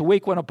just once a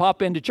week when I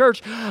pop into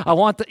church. I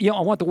want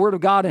the Word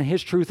of God and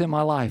His truth in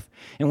my life.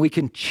 And we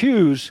can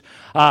choose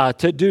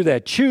to do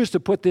that. Choose to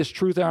put this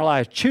truth in our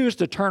life. Choose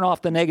to turn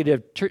off the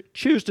negative.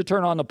 Choose to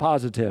turn on the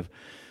positive.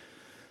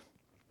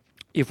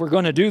 If we're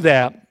going to do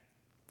that,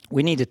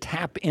 we need to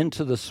tap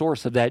into the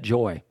source of that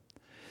joy.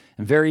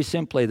 And very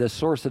simply, the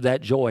source of that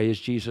joy is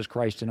Jesus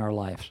Christ in our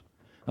lives.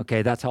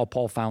 Okay, that's how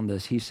Paul found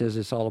this. He says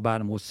it's all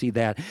about him. We'll see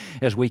that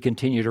as we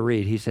continue to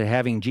read. He said,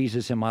 having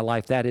Jesus in my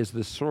life, that is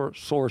the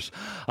source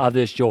of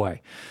this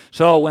joy.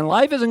 So when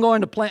life isn't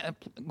going to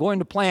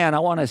plan, I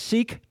want to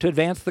seek to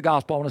advance the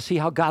gospel. I want to see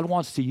how God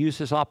wants to use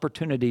this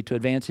opportunity to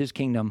advance His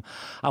kingdom.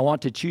 I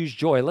want to choose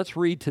joy. Let's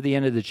read to the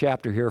end of the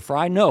chapter here. For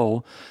I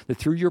know that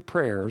through your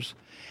prayers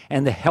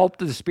and the help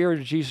of the Spirit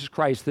of Jesus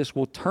Christ, this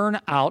will turn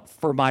out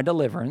for my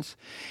deliverance.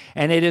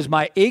 And it is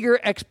my eager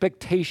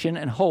expectation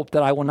and hope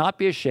that I will not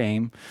be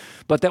ashamed,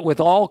 but that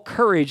with all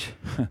courage,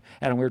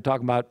 Adam, we were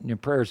talking about in your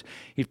prayers,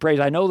 he prays,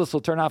 I know this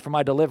will turn out for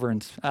my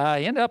deliverance.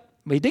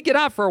 He did get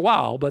out for a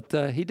while, but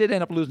he did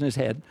end up losing his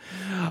head.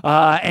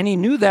 And he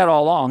knew that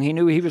all along. He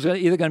knew he was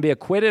either going to be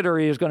acquitted or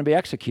he was going to be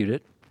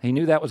executed. He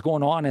knew that was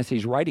going on as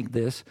he's writing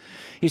this.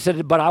 He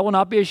said, but I will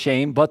not be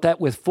ashamed, but that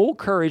with full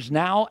courage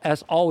now,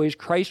 as always,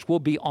 Christ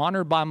will be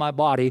honored by my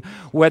body,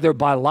 whether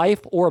by life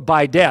or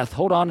by death.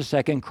 Hold on a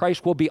second.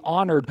 Christ will be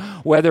honored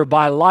whether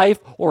by life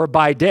or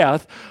by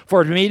death.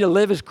 For me to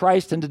live is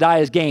Christ and to die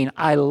is gain.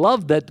 I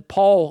love that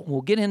Paul,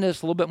 we'll get into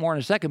this a little bit more in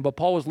a second, but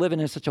Paul was living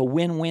in such a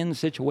win-win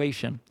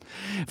situation.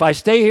 If I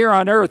stay here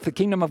on earth, the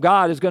kingdom of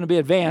God is going to be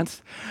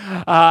advanced,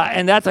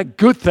 and that's a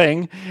good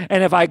thing.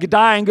 And if I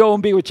die and go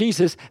and be with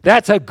Jesus,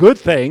 that's a good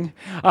thing.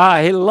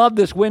 He loved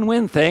this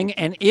win-win thing.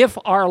 And if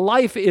our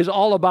life is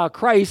all about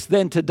Christ,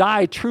 then to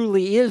die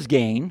truly is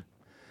gain.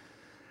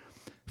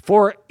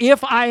 For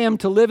if I am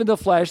to live in the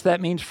flesh,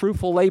 that means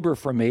fruitful labor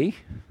for me.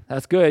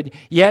 That's good.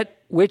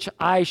 Yet which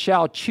I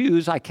shall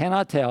choose, I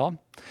cannot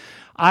tell.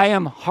 I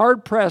am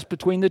hard-pressed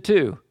between the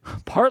two.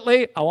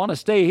 Partly, I want to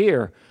stay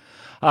here.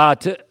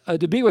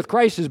 To be with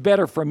Christ is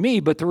better for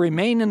me, but to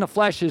remain in the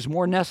flesh is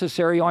more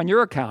necessary on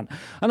your account.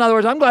 In other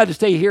words, I'm glad to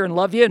stay here and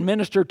love you and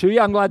minister to you.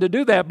 I'm glad to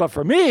do that. But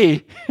for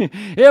me,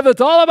 if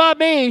it's all about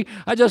me,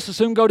 I just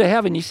assume go to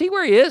heaven. You see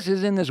where he is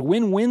in this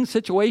win-win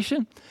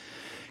situation?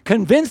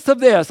 Convinced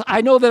of this,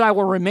 I know that I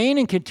will remain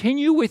and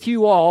continue with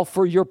you all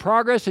for your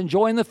progress and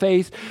joy in the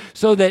faith,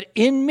 so that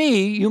in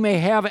me you may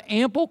have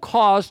ample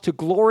cause to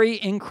glory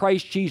in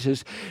Christ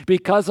Jesus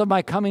because of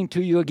my coming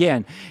to you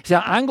again.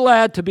 So I'm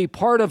glad to be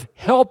part of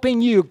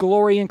helping you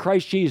glory in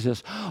Christ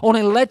Jesus.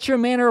 Only let your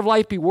manner of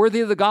life be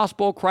worthy of the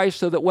gospel of Christ,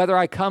 so that whether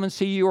I come and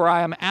see you or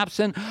I am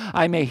absent,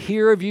 I may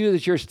hear of you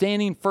that you're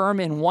standing firm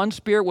in one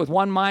spirit with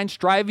one mind,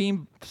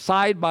 striving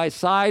side by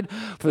side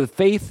for the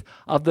faith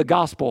of the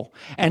gospel,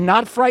 and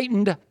not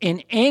frightened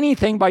in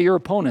anything by your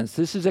opponents.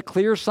 This is a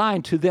clear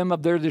sign to them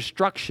of their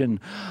destruction,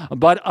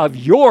 but of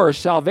your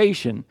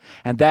salvation,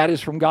 and that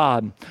is from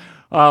God.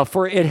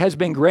 For it has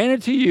been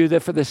granted to you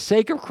that for the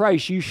sake of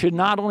Christ you should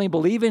not only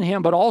believe in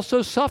him, but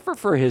also suffer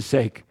for his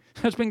sake.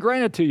 Has been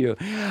granted to you.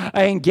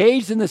 I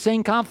engaged in the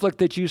same conflict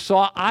that you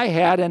saw I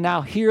had, and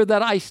now hear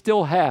that I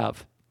still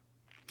have.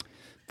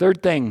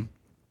 Third thing,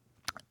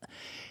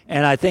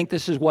 and I think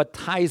this is what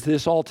ties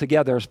this all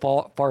together as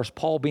far as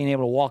Paul being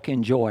able to walk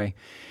in joy.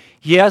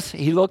 Yes,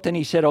 he looked and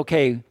he said,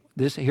 okay,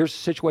 here's the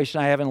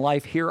situation I have in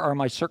life. Here are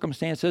my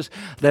circumstances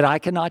that I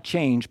cannot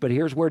change, but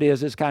here's where it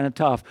is. It's kind of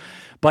tough.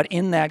 But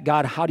in that,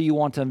 God, how do you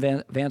want to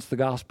advance the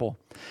gospel?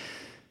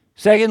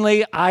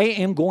 Secondly, I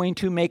am going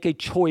to make a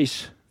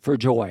choice for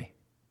joy.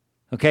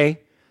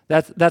 Okay?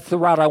 That's the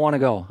route I want to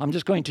go. I'm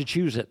just going to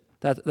choose it.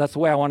 That's the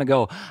way I want to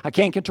go. I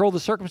can't control the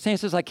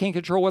circumstances. I can't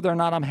control whether or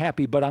not I'm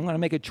happy, but I'm going to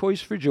make a choice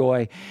for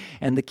joy.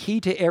 And the key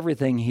to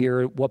everything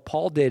here, what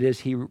Paul did is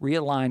he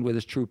realigned with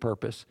his true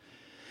purpose.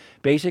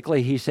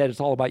 Basically, he said it's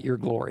all about your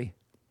glory.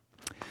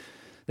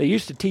 They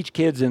used to teach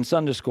kids in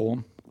Sunday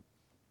school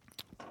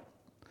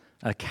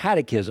a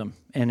catechism,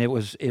 and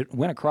it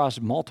went across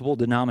multiple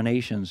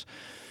denominations.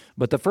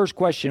 But the first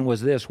question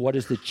was this: what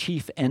is the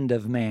chief end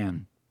of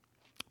man?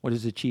 What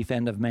is the chief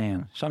end of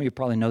man? Some of you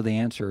probably know the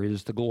answer. It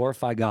is to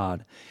glorify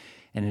God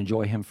and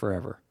enjoy Him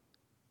forever.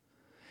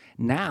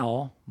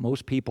 Now,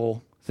 most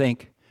people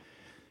think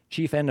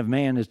chief end of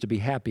man is to be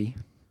happy,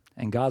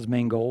 and God's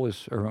main goal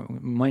is, or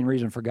main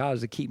reason for God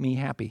is to keep me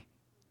happy.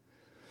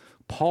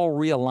 Paul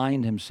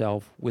realigned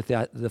himself with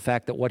the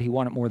fact that what he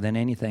wanted more than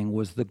anything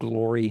was the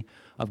glory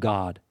of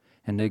God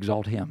and to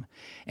exalt Him.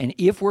 And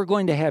if we're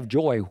going to have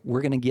joy,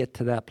 we're going to get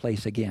to that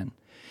place again.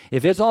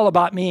 If it's all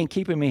about me and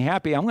keeping me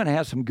happy, I'm going to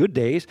have some good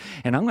days,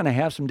 and I'm going to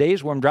have some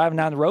days where I'm driving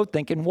down the road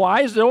thinking,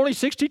 why is it only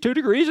 62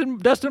 degrees in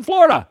Destin,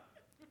 Florida?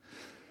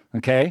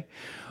 Okay?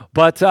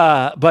 But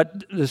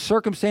the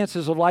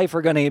circumstances of life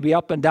are going to be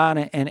up and down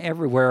and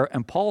everywhere.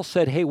 And Paul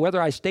said, hey,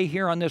 whether I stay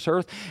here on this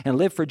earth and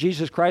live for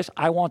Jesus Christ,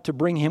 I want to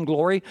bring Him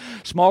glory.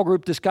 Small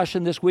group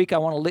discussion this week. I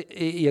want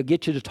to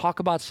get you to talk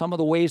about some of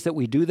the ways that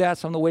we do that,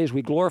 some of the ways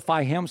we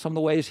glorify Him, some of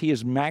the ways He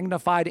is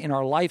magnified in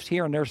our lives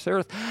here on this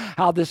earth,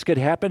 how this could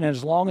happen. And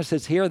as long as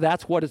it's here,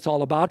 that's what it's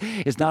all about.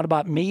 It's not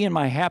about me and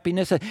my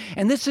happiness.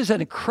 And this is an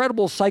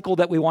incredible cycle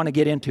that we want to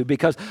get into,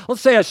 because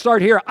let's say I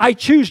start here. I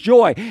choose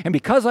joy. And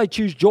because I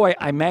choose joy,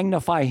 I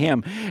magnify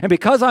Him. And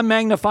because I'm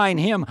magnifying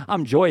Him,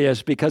 I'm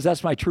joyous, because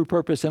that's my true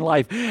purpose in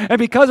life. And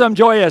because I'm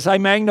joyous, I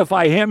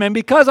magnify Him. And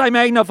because I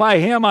magnify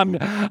Him,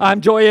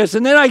 I'm joyous.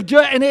 And then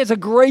and it's a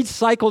great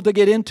cycle to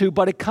get into,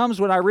 but it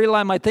comes when I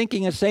realign my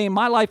thinking and saying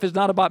my life is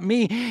not about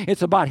me,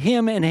 it's about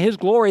Him and His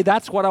glory.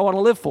 That's what I want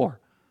to live for.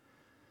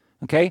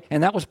 Okay?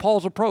 And that was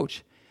Paul's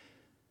approach.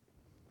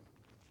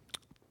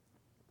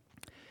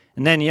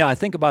 And then, I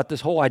think about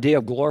this whole idea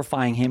of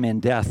glorifying Him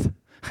in death.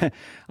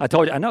 I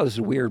told you, I know this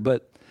is weird,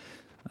 but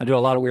I do a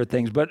lot of weird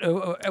things. But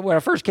when I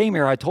first came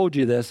here, I told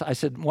you this. I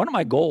said, one of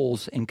my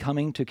goals in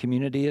coming to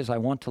community is I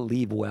want to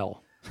leave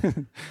well.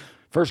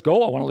 First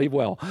goal, I want to leave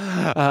well.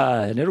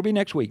 And it'll be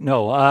next week.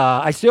 No,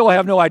 I still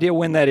have no idea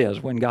when that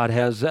is, when God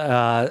has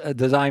a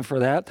design for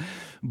that.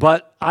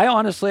 But I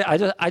honestly,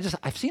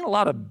 I've seen a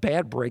lot of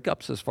bad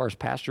breakups as far as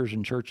pastors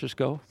and churches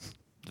go.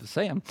 Just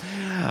saying.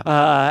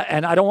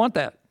 And I don't want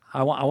that.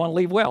 I want to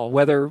leave well,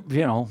 whether,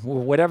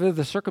 whatever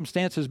the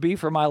circumstances be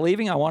for my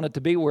leaving. I want it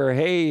to be where,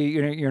 hey,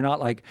 you're not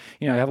like,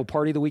 have a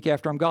party the week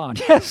after I'm gone.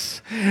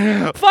 Yes,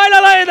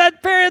 finally, that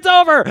period's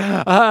over.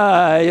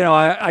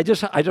 I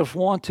just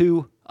want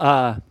to,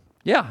 I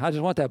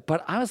just want that.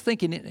 But I was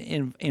thinking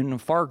in a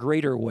far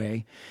greater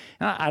way.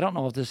 I don't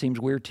know if this seems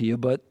weird to you,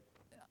 but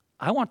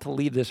I want to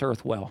leave this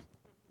earth well.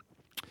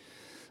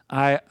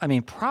 I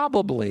mean,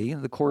 probably,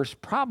 the course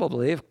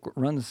probably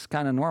runs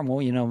kind of normal,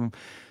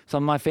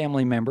 some of my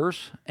family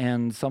members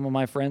and some of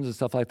my friends and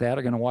stuff like that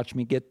are going to watch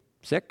me get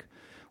sick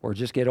or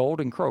just get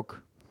old and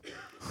croak.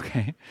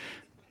 Okay?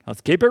 Let's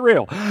keep it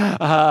real.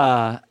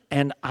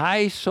 And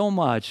I so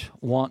much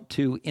want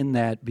to, in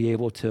that, be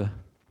able to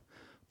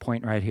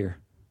point right here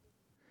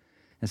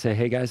and say,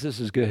 hey, guys,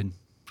 this is good.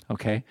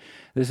 Okay?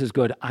 This is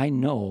good. I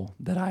know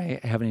that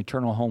I have an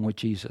eternal home with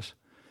Jesus.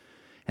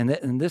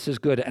 And this is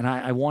good. And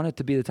I want it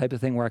to be the type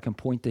of thing where I can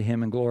point to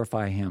Him and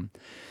glorify Him.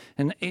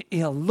 And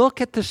look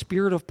at the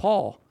spirit of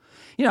Paul.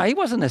 He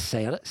wasn't a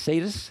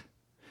sadist.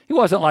 He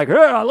wasn't like, hey,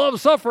 I love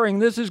suffering,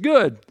 this is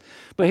good.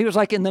 But he was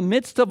like, in the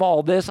midst of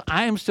all this,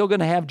 I am still going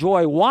to have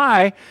joy.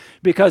 Why?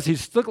 Because he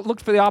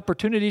looked for the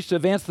opportunities to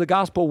advance the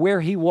gospel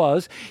where he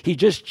was. He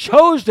just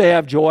chose to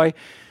have joy,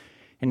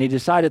 and he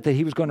decided that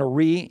he was going to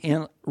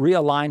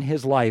realign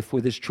his life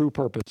with his true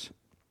purpose.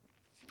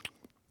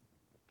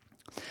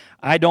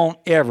 I don't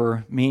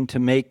ever mean to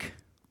make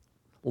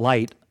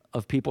light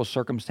of people's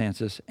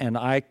circumstances, and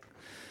I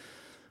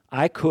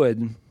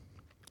could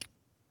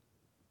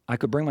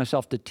bring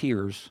myself to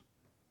tears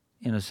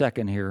in a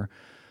second here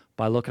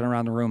by looking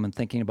around the room and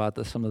thinking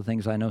about some of the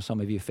things I know some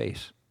of you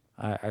face.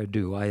 I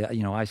do.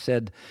 I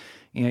said,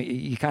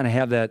 you kind of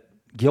have that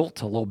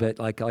guilt a little bit.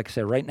 Like I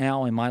said, right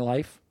now in my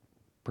life,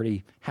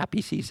 pretty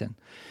happy season.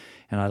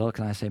 And I look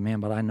and I say,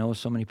 man, but I know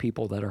so many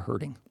people that are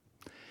hurting.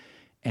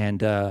 And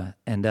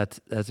that's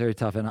very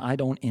tough. And I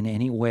don't in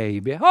any way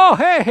be, oh,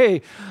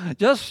 hey,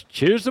 just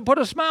choose to put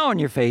a smile on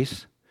your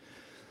face.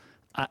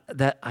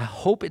 I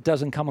hope it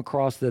doesn't come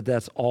across that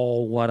that's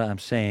all what I'm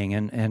saying.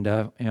 And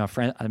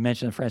I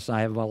mentioned Francis and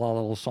I have a lot of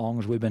little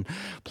songs we've been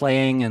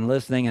playing and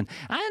listening, and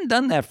I hadn't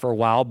done that for a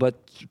while.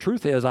 But the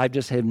truth is, I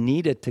just have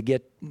needed to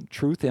get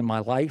truth in my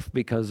life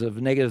because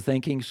of negative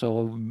thinking.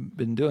 So I've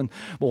been doing.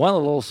 But one of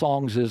the little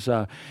songs is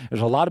 "There's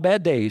a lot of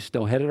bad days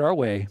still headed our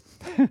way."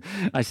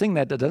 I sing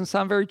that. That doesn't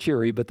sound very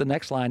cheery, but the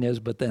next line is,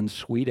 "But then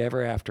sweet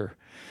ever after."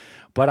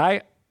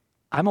 But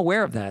I'm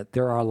aware of that.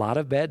 There are a lot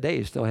of bad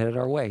days still headed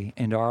our way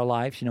into our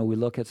lives. We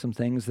look at some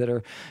things that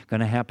are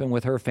going to happen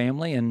with her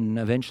family and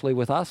eventually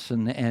with us,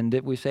 and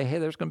we say, hey,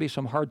 there's going to be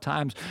some hard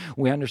times.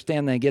 We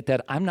understand that and get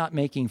that. I'm not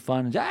making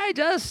fun. Hey,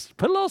 just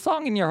put a little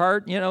song in your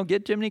heart,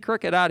 get Jiminy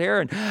Cricket out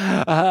here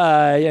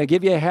and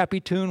give you a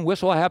happy tune,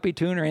 whistle a happy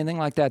tune or anything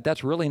like that.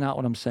 That's really not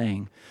what I'm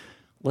saying.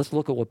 Let's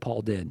look at what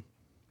Paul did.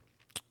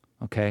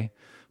 Okay?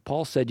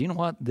 Paul said, you know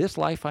what? This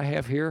life I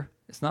have here,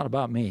 it's not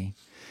about me.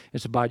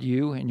 It's about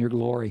you and your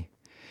glory.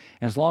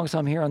 And as long as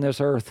I'm here on this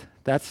earth,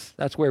 that's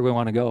where we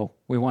want to go.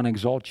 We want to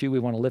exalt you. We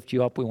want to lift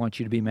you up. We want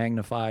you to be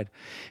magnified.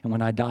 And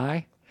when I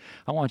die,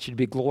 I want you to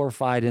be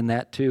glorified in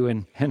that too.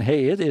 And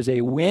hey, it is a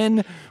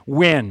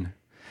win-win.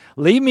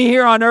 Leave me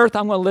here on earth,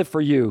 I'm going to live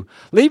for you.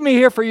 Leave me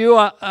here for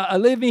you.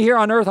 Leave me here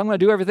on earth, I'm going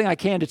to do everything I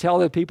can to tell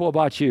the people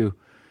about you.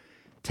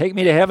 Take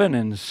me to heaven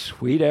and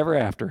sweet ever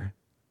after.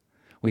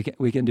 We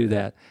can do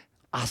that.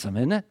 Awesome,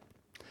 isn't it?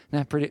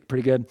 Isn't that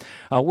pretty good?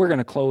 We're going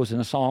to close in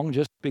a song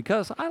just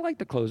because I like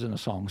to close in a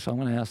song. So I'm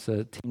going to ask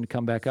the team to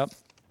come back up.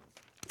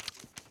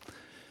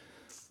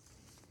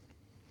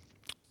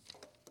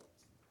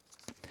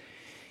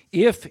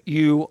 If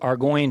you are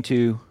going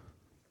to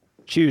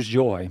choose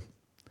joy,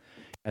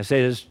 I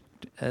say this,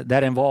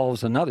 that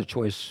involves another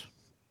choice.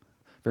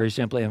 Very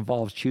simply, it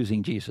involves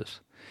choosing Jesus.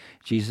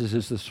 Jesus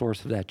is the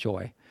source of that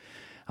joy.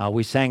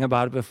 We sang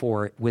about it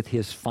before. With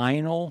his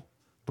final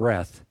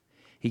breath,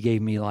 he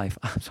gave me life.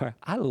 I'm sorry.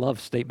 I love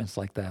statements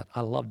like that.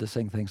 I love to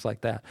sing things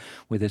like that.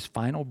 With his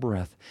final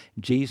breath,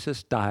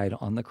 Jesus died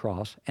on the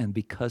cross, and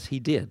because he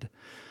did,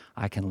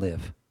 I can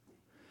live.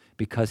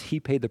 Because he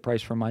paid the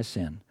price for my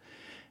sin.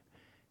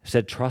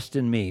 Said, trust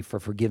in me for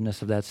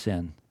forgiveness of that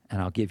sin,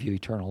 and I'll give you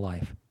eternal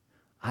life.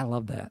 I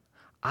love that.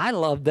 I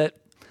love that.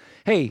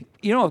 Hey,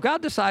 if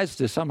God decides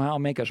to somehow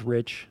make us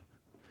rich,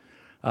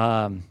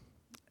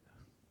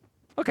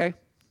 okay,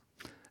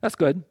 that's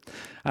good.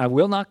 I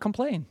will not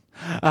complain.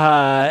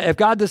 If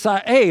God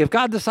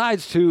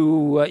decides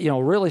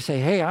to, really say,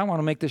 hey, I want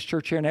to make this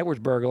church here in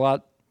Edwardsburg a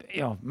lot,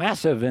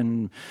 massive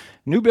and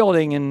new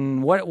building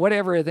and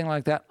whatever, anything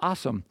like that,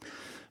 awesome.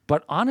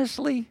 But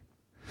honestly,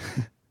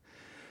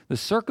 the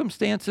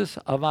circumstances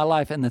of my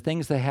life and the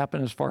things that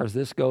happen as far as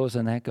this goes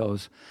and that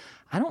goes,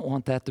 I don't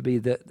want that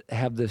to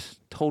have this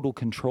total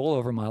control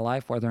over my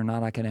life, whether or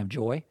not I can have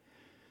joy.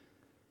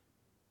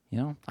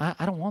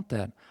 I don't want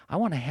that. I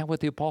want to have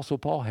what the Apostle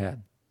Paul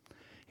had.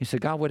 He said,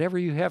 God, whatever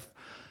you have,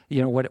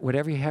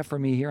 whatever you have for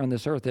me here on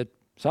this earth, that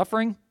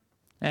suffering,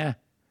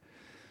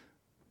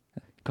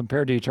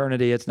 compared to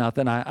eternity, it's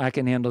nothing. I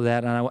can handle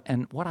that.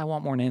 And what I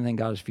want more than anything,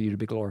 God, is for you to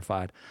be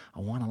glorified. I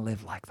want to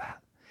live like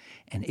that.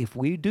 And if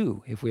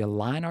we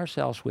align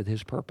ourselves with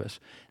his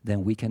purpose,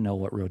 then we can know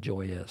what real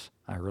joy is.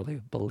 I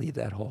really believe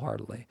that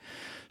wholeheartedly.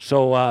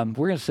 So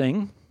we're going to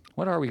sing.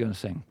 What are we going to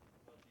sing?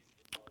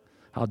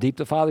 How Deep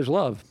the Father's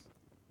Love.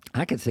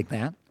 I can sing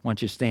that. Why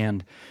don't you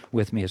stand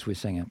with me as we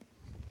sing it?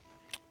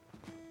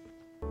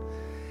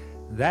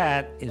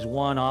 That is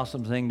one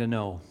awesome thing to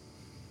know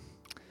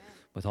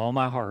with all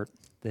my heart,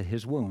 that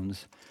his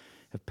wounds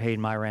have paid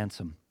my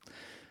ransom.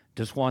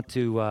 Just want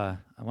to, I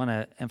want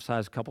to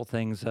emphasize a couple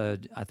things.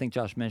 I think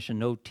Josh mentioned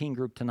no teen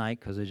group tonight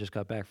because they just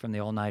got back from the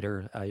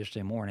all-nighter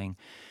yesterday morning.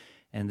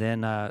 And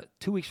then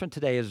 2 weeks from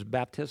today is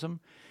baptism.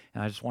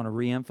 And I just want to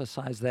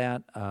reemphasize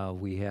that.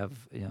 We have,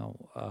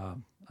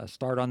 a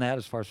start on that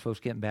as far as folks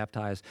getting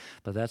baptized,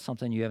 but that's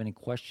something you have any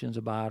questions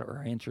about or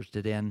are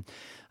interested in.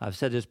 I've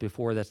said this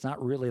before, that's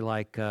not really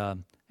like,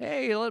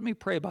 hey, let me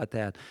pray about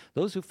that.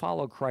 Those who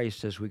follow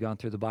Christ as we've gone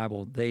through the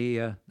Bible,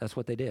 that's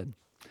what they did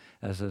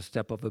as a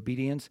step of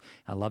obedience.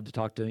 I'd love to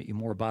talk to you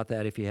more about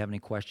that if you have any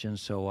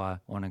questions. So I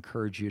want to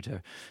encourage you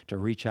to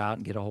reach out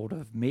and get a hold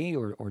of me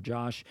or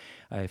Josh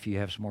if you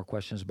have some more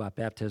questions about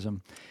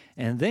baptism.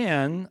 And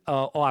then,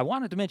 I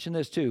wanted to mention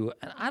this too.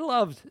 And I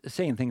love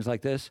saying things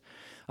like this.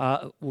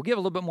 We'll give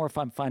a little bit more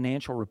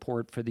financial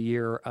report for the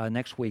year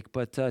next week.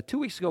 But 2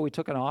 weeks ago, we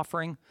took an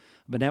offering,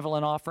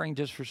 benevolent offering,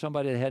 just for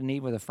somebody that had a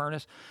need with a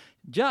furnace,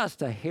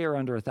 just a hair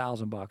under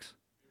 $1,000.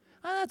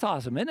 That's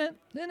awesome, isn't it?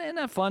 Isn't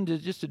that fun to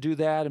do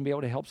that and be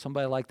able to help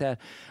somebody like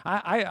that?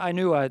 I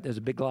knew there's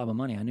a big glob of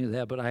money. I knew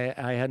that, but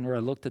I hadn't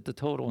really looked at the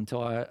total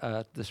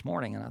until this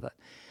morning, and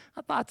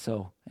I thought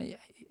so.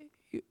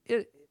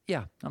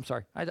 Yeah, I'm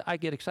sorry. I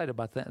get excited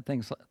about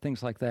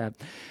things like that.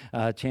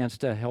 A chance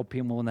to help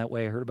people in that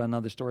way. I heard about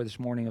another story this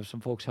morning of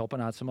some folks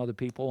helping out some other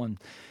people, and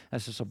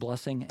that's just a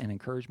blessing and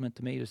encouragement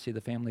to me to see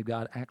the family of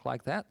God act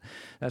like that.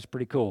 That's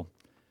pretty cool.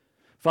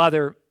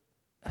 Father,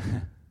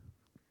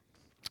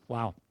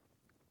 wow.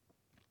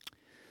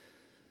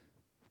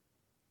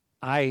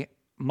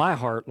 my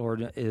heart,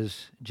 Lord,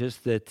 is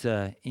just that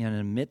in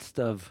the midst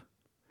of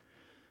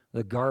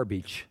the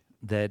garbage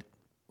that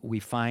we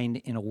find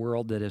in a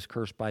world that is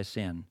cursed by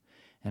sin,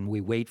 and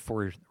we wait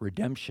for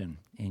redemption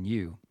in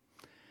you,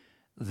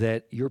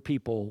 that your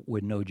people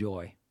would know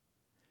joy.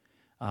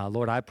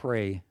 Lord, I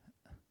pray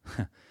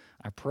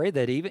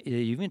that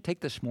even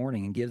take this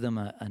morning and give them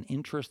an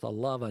interest, a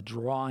love, a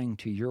drawing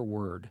to your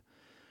word.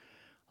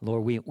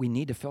 Lord, we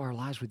need to fill our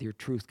lives with your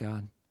truth,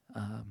 God.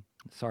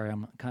 Sorry,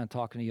 I'm kind of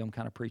talking to you. I'm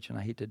kind of preaching.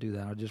 I hate to do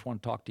that. I just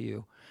want to talk to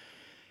you.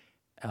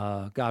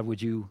 God,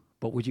 would you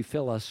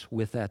fill us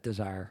with that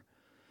desire?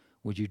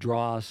 Would you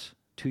draw us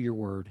to your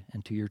word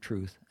and to your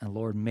truth? And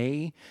Lord,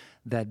 may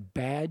that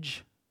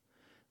badge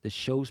that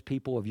shows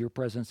people of your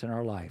presence in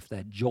our life,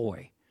 that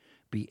joy,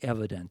 be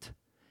evident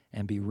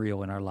and be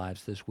real in our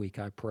lives this week,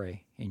 I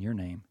pray. In your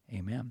name,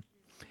 amen.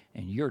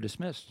 And you're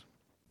dismissed.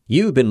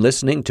 You've been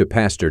listening to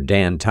Pastor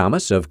Dan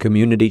Thomas of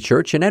Community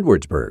Church in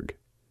Edwardsburg.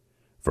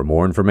 For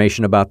more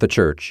information about the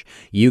church,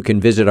 you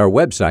can visit our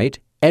website,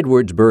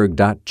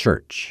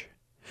 edwardsburg.church.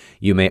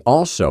 You may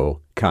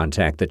also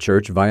contact the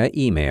church via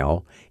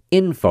email,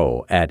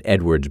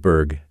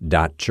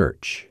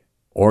 info@edwardsburg.church,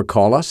 or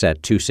call us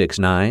at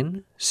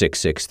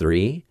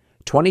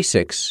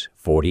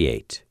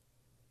 269-663-2648.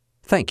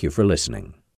 Thank you for listening.